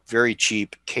very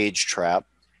cheap cage trap,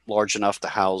 large enough to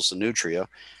house the nutria,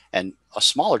 and a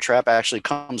smaller trap actually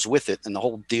comes with it, and the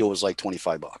whole deal was like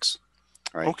 $25,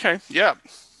 right? okay. Yeah.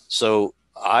 So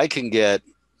I can get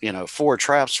 4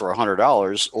 traps for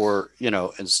 $100, or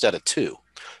instead of 2,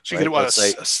 So you right? get what, Let's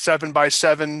say, a 7 by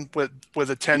 7 with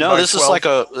a ten no, by this is like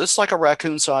 12. a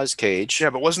raccoon sized cage. Yeah,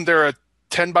 but wasn't there a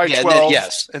 10 by Yeah, and then, 12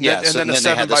 yes, and then yes, a and then they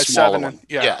seven had the by smaller seven one. and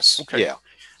yeah. Yes, Okay. yeah,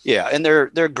 yeah, and they're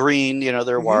green.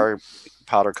 They're Hmm. wire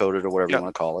powder coated or whatever you Yeah.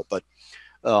 want to call it. But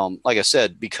like I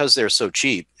said, because they're so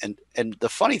cheap, and the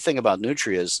funny thing about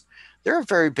nutria is they're a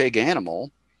very big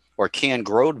animal, or can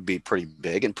grow to be pretty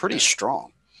big and pretty Yeah.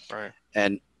 strong. Right.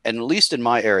 And at least in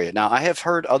my area, now I have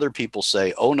heard other people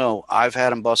say, "Oh no, I've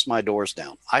had them bust my doors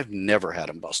down." I've never had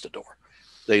them bust a door.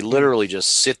 They Hmm. literally just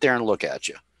sit there and look at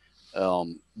you.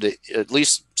 At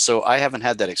least, so I haven't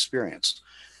had that experience.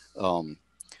 Um,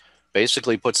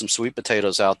 Basically, put some sweet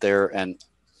potatoes out there, and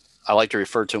I like to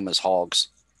refer to them as hogs,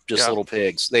 just Yeah. little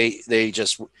pigs. They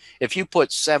just, if you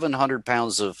put 700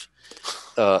 pounds of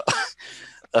uh,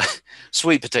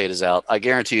 sweet potatoes out, I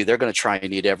guarantee you they're going to try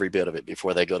and eat every bit of it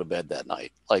before they go to bed that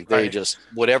night. Like they Right. just,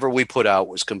 whatever we put out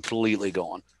was completely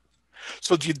gone.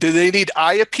 So do they need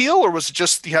eye appeal, or was it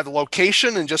just you had the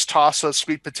location and just toss a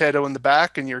sweet potato in the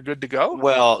back and you're good to go?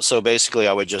 Well, so basically,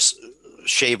 I would just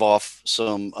shave off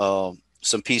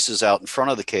some pieces out in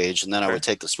front of the cage, and then I Okay. would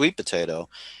take the sweet potato,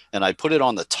 and I'd put it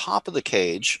on the top of the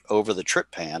cage over the trip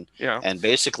pan, Yeah. and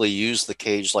basically use the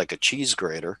cage like a cheese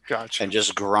grater, and Gotcha.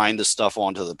 just grind the stuff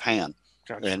onto the pan.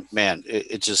 Gotcha. And man,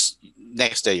 it just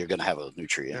next day you're going to have a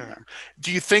nutrient in Yeah. there.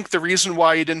 Do you think the reason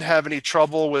why you didn't have any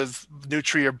trouble with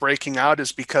nutria breaking out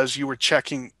is because you were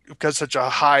checking because such a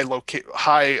high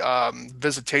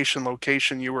visitation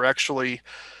location, you were actually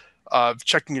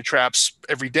checking your traps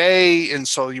every day, and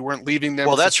so you weren't leaving them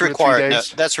Well, for that's 2 or 3 required. No,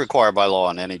 days? that's required by law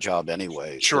on any job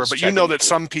anyway. Sure, Is but you know checking. that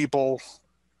some people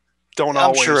don't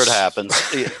I'm sure it always happens.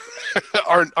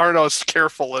 aren't as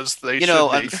careful as they should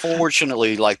be.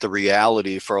 Unfortunately, like the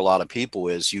reality for a lot of people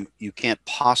is you can't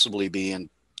possibly be in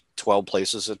 12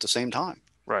 places at the same time.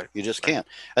 Right. You just Right. can't.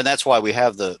 And that's why we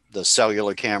have the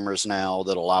cellular cameras now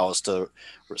that allow us to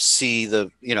see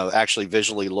actually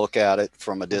visually look at it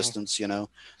from a Mhm. distance.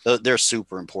 They're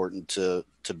super important to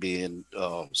being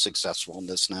successful in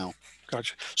this now.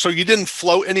 Gotcha. So you didn't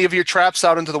float any of your traps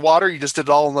out into the water. You just did it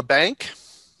all in the bank.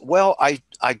 Well, I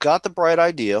got the bright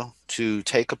idea to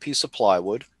take a piece of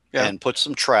plywood Yeah. and put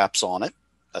some traps on it.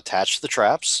 attached the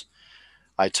traps.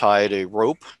 I tied a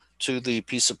rope to the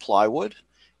piece of plywood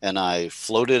and I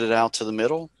floated it out to the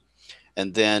middle.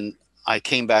 And then I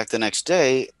came back the next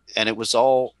day and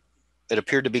it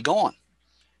appeared to be gone.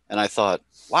 And I thought,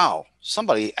 wow,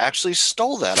 somebody actually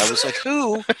stole that. I was like,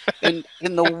 who in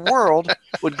the world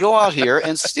would go out here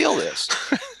and steal this?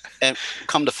 And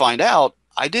come to find out,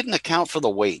 I didn't account for the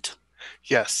weight.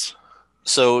 Yes.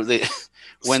 So they,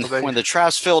 So they, when the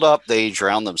traps filled up, they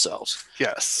drowned themselves.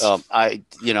 yes. I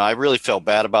really felt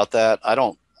bad about that. I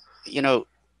don't, you know,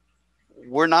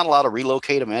 we're not allowed to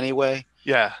relocate them anyway.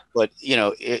 Yeah. But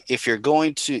if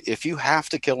if you have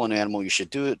to kill an animal, you should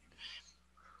do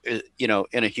it,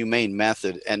 in a humane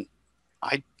method. And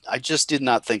I just did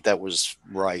not think that was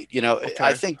right. I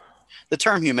Okay. think the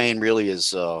term humane really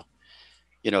is,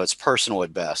 it's personal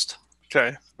at best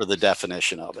Okay. for the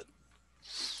definition of it.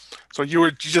 So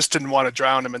you just didn't want to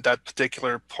drown him at that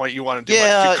particular point. You wanted to do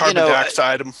Yeah, carbon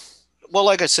dioxide him. well,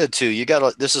 like I said too,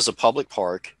 this is a public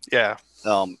park. Yeah.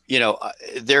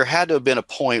 There had to have been a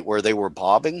point where they were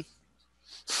bobbing.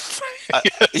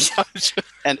 Yes.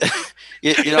 And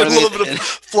you know A what I little mean? bit of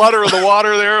flutter of the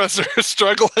water there as they're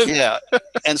struggling. Yeah.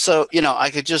 And so, I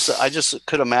just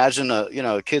could imagine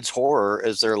a kid's horror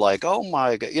as they're like, oh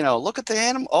my God, look at the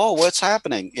animal. Oh, what's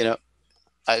happening?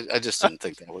 I just didn't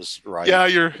think that was right. Yeah,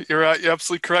 you're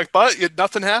absolutely correct. But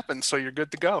nothing happened, so you're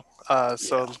good to go.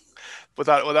 So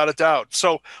Yeah. without a doubt.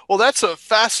 So well, that's a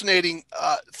fascinating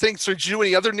thing. So did you do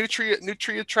any other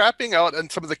nutria trapping out in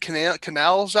some of the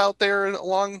canals out there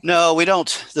along? No, we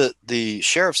don't. The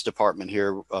sheriff's department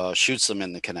here shoots them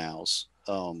in the canals.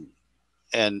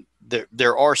 And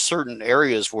there are certain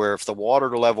areas where if the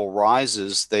water level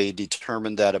rises, they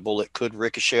determine that a bullet could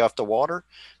ricochet off the water,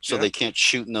 so Yeah. they can't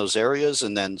shoot in those areas.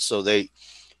 And then so they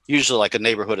usually, like, a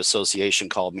neighborhood association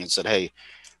called me and said, "Hey,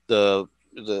 the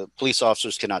police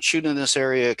officers cannot shoot in this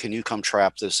area. Can you come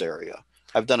trap this area?"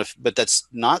 I've done it, but that's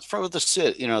not for the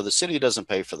city. The city doesn't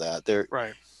pay for that.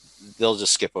 Right. They'll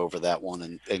just skip over that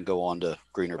one and go on to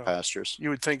greener Well, pastures. you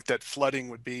would think that flooding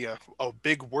would be a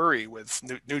big worry with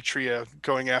nutria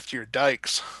going after your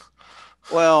dikes.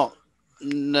 Well,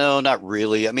 no, not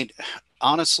really. I mean,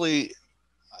 honestly,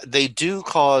 they do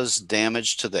cause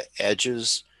damage to the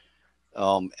edges,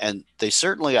 and they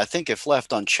certainly, I think, if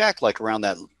left unchecked, like around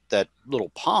that little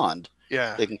pond,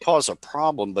 Yeah. they can cause a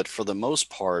problem. But for the most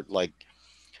part, like,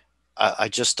 I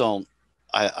just don't,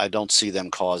 I don't see them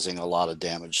causing a lot of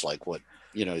damage like what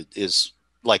is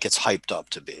like it's hyped up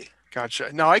to be.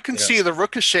 Gotcha. Now I can Yeah. see the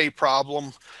ricochet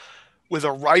problem with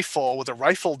a rifle, with a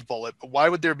rifled bullet, but why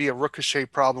would there be a ricochet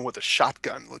problem with a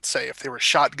shotgun? Let's say if they were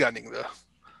shotgunning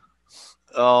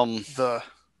Um, the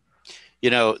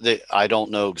I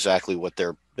don't know exactly what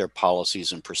their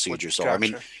policies and procedures are. I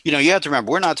mean, gotcha. you have to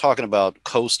remember, we're not talking about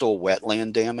coastal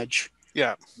wetland damage.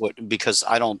 Yeah, Because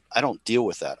I don't deal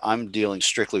with that. I'm dealing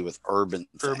strictly with urban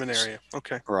urban things, area.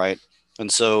 Okay. right? And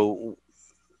so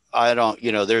I don't,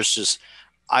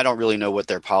 I don't really know what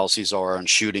their policies are on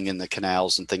shooting in the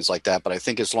canals and things like that. But I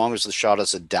think as long as the shot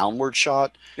is a downward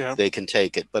shot, Yeah. they can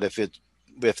take it. But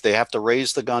if they have to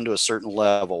raise the gun to a certain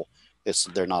level,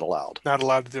 they're not allowed. Not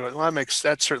allowed to do it. Well,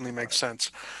 that certainly makes Right.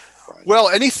 sense. Right. Well,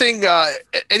 anything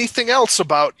else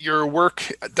about your work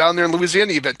down there in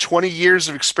Louisiana? You've had 20 years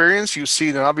of experience. You've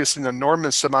seen obviously an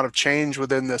enormous amount of change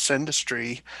within this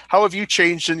industry. How have you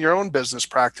changed in your own business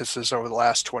practices over the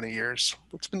last 20 years?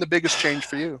 What's been the biggest change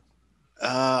for you?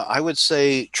 I would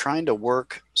say trying to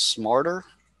work smarter,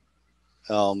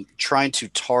 trying to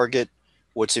target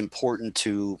what's important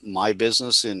to my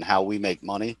business and how we make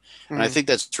money. And Mm, I think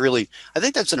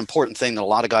that's an important thing that a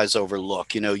lot of guys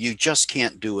overlook. You just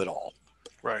can't do it all.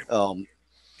 right. Um,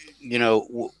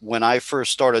 when I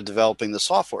first started developing the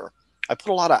software, I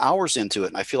put a lot of hours into it,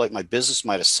 and I feel like my business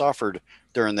might have suffered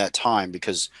during that time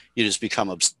because you just become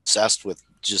obsessed with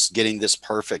just getting this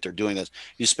perfect or doing this.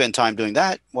 You spend time doing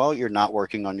that, well, you're not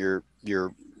working on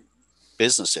your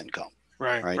business income,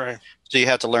 Right. right? Right. So you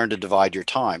have to learn to divide your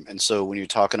time. And so when you're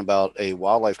talking about a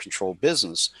wildlife control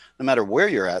business, no matter where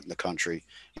you're at in the country,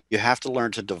 you have to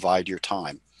learn to divide your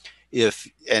time. If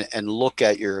and look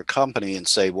at your company and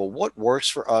say, well, what works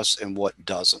for us and what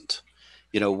doesn't?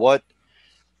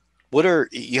 What are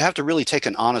you have to really take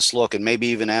an honest look and maybe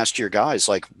even ask your guys,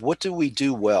 like, what do we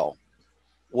do well?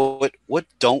 What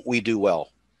don't we do well?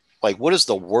 Like, what is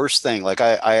the worst thing? Like,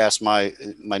 I asked my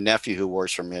nephew who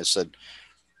works for me, I said,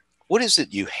 what is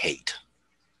it you hate?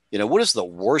 What is the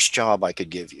worst job I could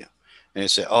give you? And he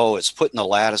said, oh, it's putting a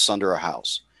lattice under a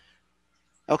house.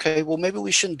 Okay, well, maybe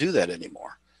we shouldn't do that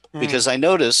anymore. Mm. Because I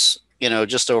notice,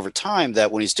 just over time that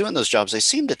when he's doing those jobs, they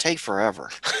seem to take forever.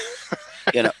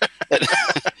 you know, and,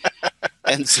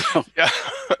 and so, Yeah.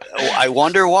 I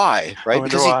wonder why, I right? wonder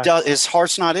Because he why. does, his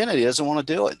heart's not in it. He doesn't want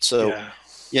to do it. So,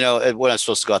 Yeah, what I'm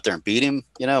supposed to go out there and beat him,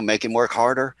 make him work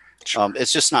harder. sure.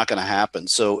 It's just not going to happen.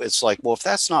 So it's like, well, if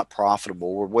that's not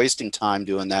profitable, we're wasting time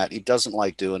doing that. He doesn't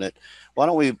like doing it. Why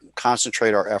don't we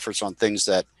concentrate our efforts on things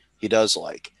that he does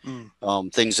like,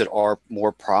 Mm, things that are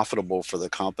more profitable for the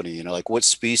company, like what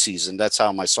species. And that's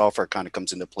how my software kind of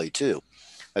comes into play too.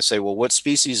 I say, well, what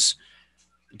species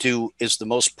is the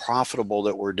most profitable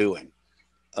that we're doing?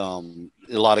 A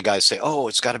lot of guys say, oh,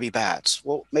 it's got to be bats.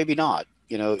 Well, maybe not.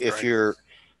 If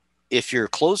right. you're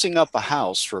closing up a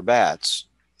house for bats,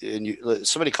 and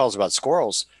somebody calls about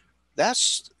squirrels,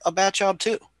 that's a bat job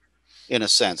too, in a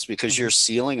sense, because Hmm. you're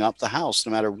sealing up the house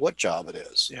no matter what job it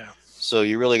is. Yeah. So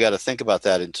you really got to think about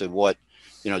that into what,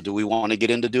 do we want to get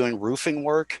into doing roofing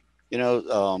work,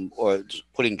 or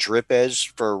putting drip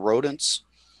edge for rodents,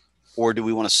 or do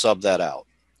we want to sub that out?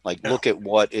 Like Yeah. look at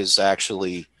what is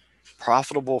actually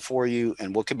profitable for you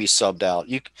and what can be subbed out.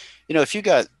 If you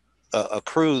got a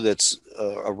crew that's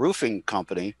a roofing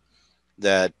company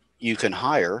that you can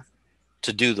hire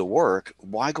to do the work,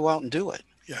 why go out and do it?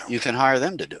 Yeah. You can hire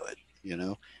them to do it.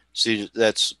 So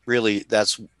that's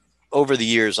over the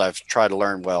years I've tried to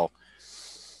learn, well,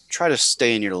 try to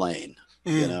stay in your lane,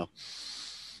 you Mm. know.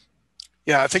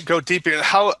 Yeah. I think go deeper.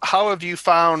 How have you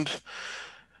found,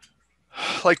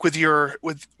 like with your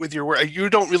work, you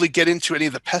don't really get into any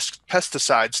of the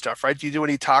pesticide stuff, right? Do you do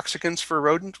any toxicants for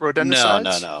No, no, rodenticides?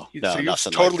 no, So no, you've nothing like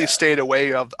totally that. stayed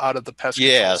away of out of the pest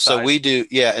control Yeah, so side. we do.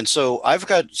 Yeah, and so I've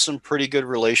got some pretty good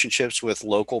relationships with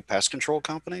local pest control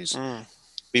companies. Mm.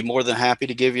 Be more than happy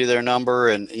to give you their number.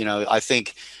 And, I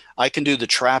think I can do the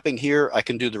trapping here. I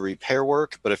can do the repair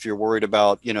work. But if you're worried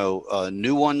about,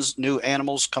 new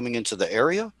animals coming into the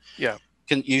area, Yeah.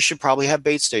 you should probably have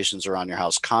bait stations around your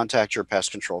house. Contact your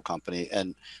pest control company.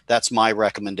 And that's my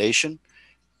recommendation.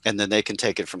 And then they can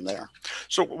take it from there.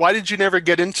 So why did you never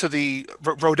get into the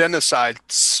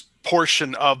rodenticides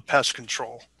portion of pest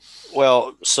control?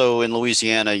 Well, so in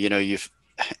Louisiana,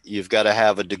 you've got to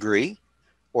have a degree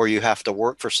or you have to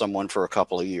work for someone for a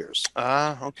couple of years.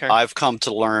 Ah, okay. I've come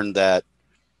to learn that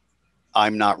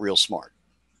I'm not real smart.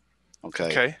 Okay.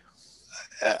 Okay.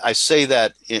 I say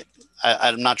that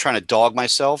I'm not trying to dog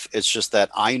myself. It's just that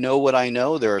I know what I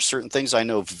know. There are certain things I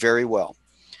know very well.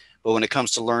 But when it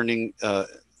comes to learning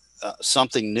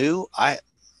something new, I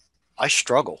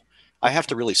struggle. I have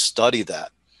Okay. to really study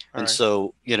that. All And right.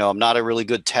 so, I'm not a really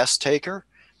good test taker.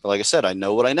 But like I said, I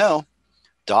know what I know.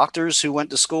 Doctors who went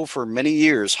to school for many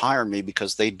years hire me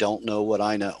because they don't know what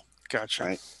I know. Gotcha.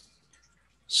 Right.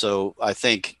 So I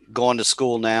think going to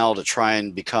school now to try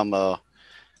and become a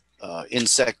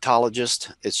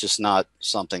insectologist, it's just not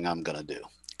something I'm going to do.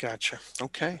 Gotcha.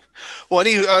 Okay. Well,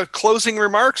 any closing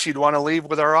remarks you'd want to leave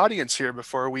with our audience here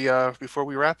before we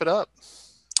wrap it up?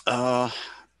 Uh,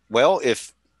 well,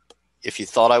 if you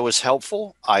thought I was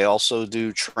helpful, I also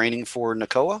do training for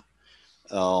NACOA.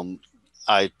 Um,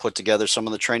 I put together some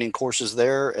of the training courses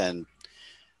there, and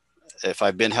if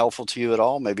I've been helpful to you at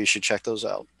all, maybe you should check those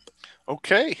out.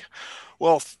 Okay.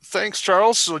 Well, thanks,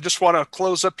 Charles. So just want to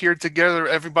close up here together,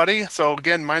 everybody. So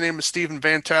again, my name is Stephen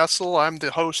Vantassel. I'm the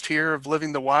host here of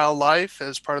Living the Wildlife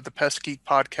as part of the Pest Geek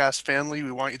podcast family.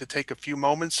 We want you to take a few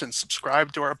moments and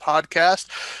subscribe to our podcast.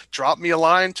 Drop me a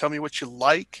line. Tell me what you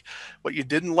like, what you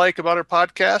didn't like about our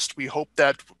podcast. We hope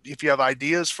that if you have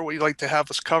ideas for what you'd like to have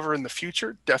us cover in the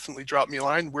future, definitely drop me a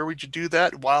line. Where would you do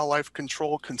that? Wildlife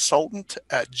Control Consultant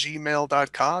at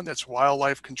gmail.com. That's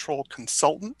Wildlife Control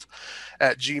Consultant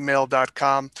at gmail.com.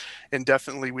 And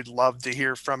definitely, we'd love to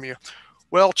hear from you.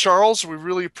 Well, Charles, we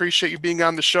really appreciate you being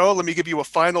on the show. Let me give you a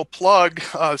final plug.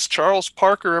 It's Charles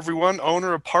Parker, everyone,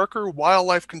 owner of Parker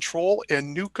Wildlife Control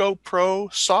and Nuco Pro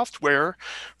software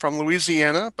from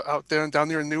Louisiana, out there down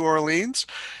there in New Orleans.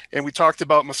 And we talked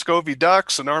about Muscovy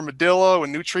ducks and armadillo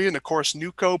and nutria, and of course,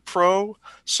 Nuco Pro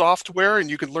software. And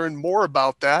you can learn more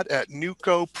about that at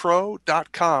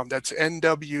nucopro.com. That's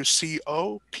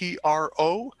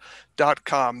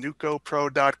NWCOPRO.com,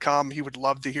 nucopro.com. He would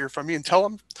love to hear from you, and tell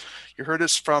him you heard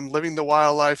us from Living the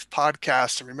Wildlife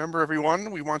podcast. And remember,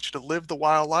 everyone, we want you to live the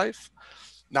wildlife,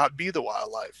 not be the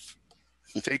wildlife.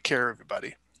 Take care,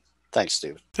 everybody. Thanks,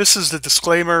 Steve. This is the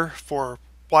disclaimer for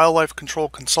Wildlife Control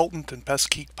Consultant and Pest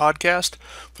Geek podcast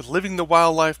with Living the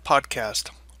Wildlife podcast.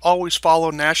 Always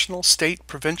follow national, state,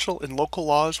 provincial, and local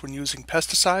laws when using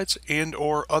pesticides and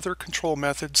or other control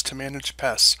methods to manage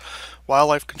pests.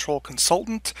 Wildlife Control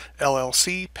Consultant,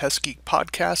 LLC, Pest Geek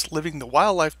Podcast, Living the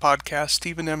Wildlife Podcast,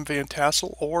 Stephen M.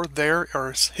 Vantassel, or their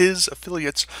or his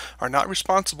affiliates are not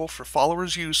responsible for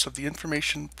followers' use of the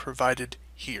information provided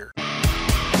here.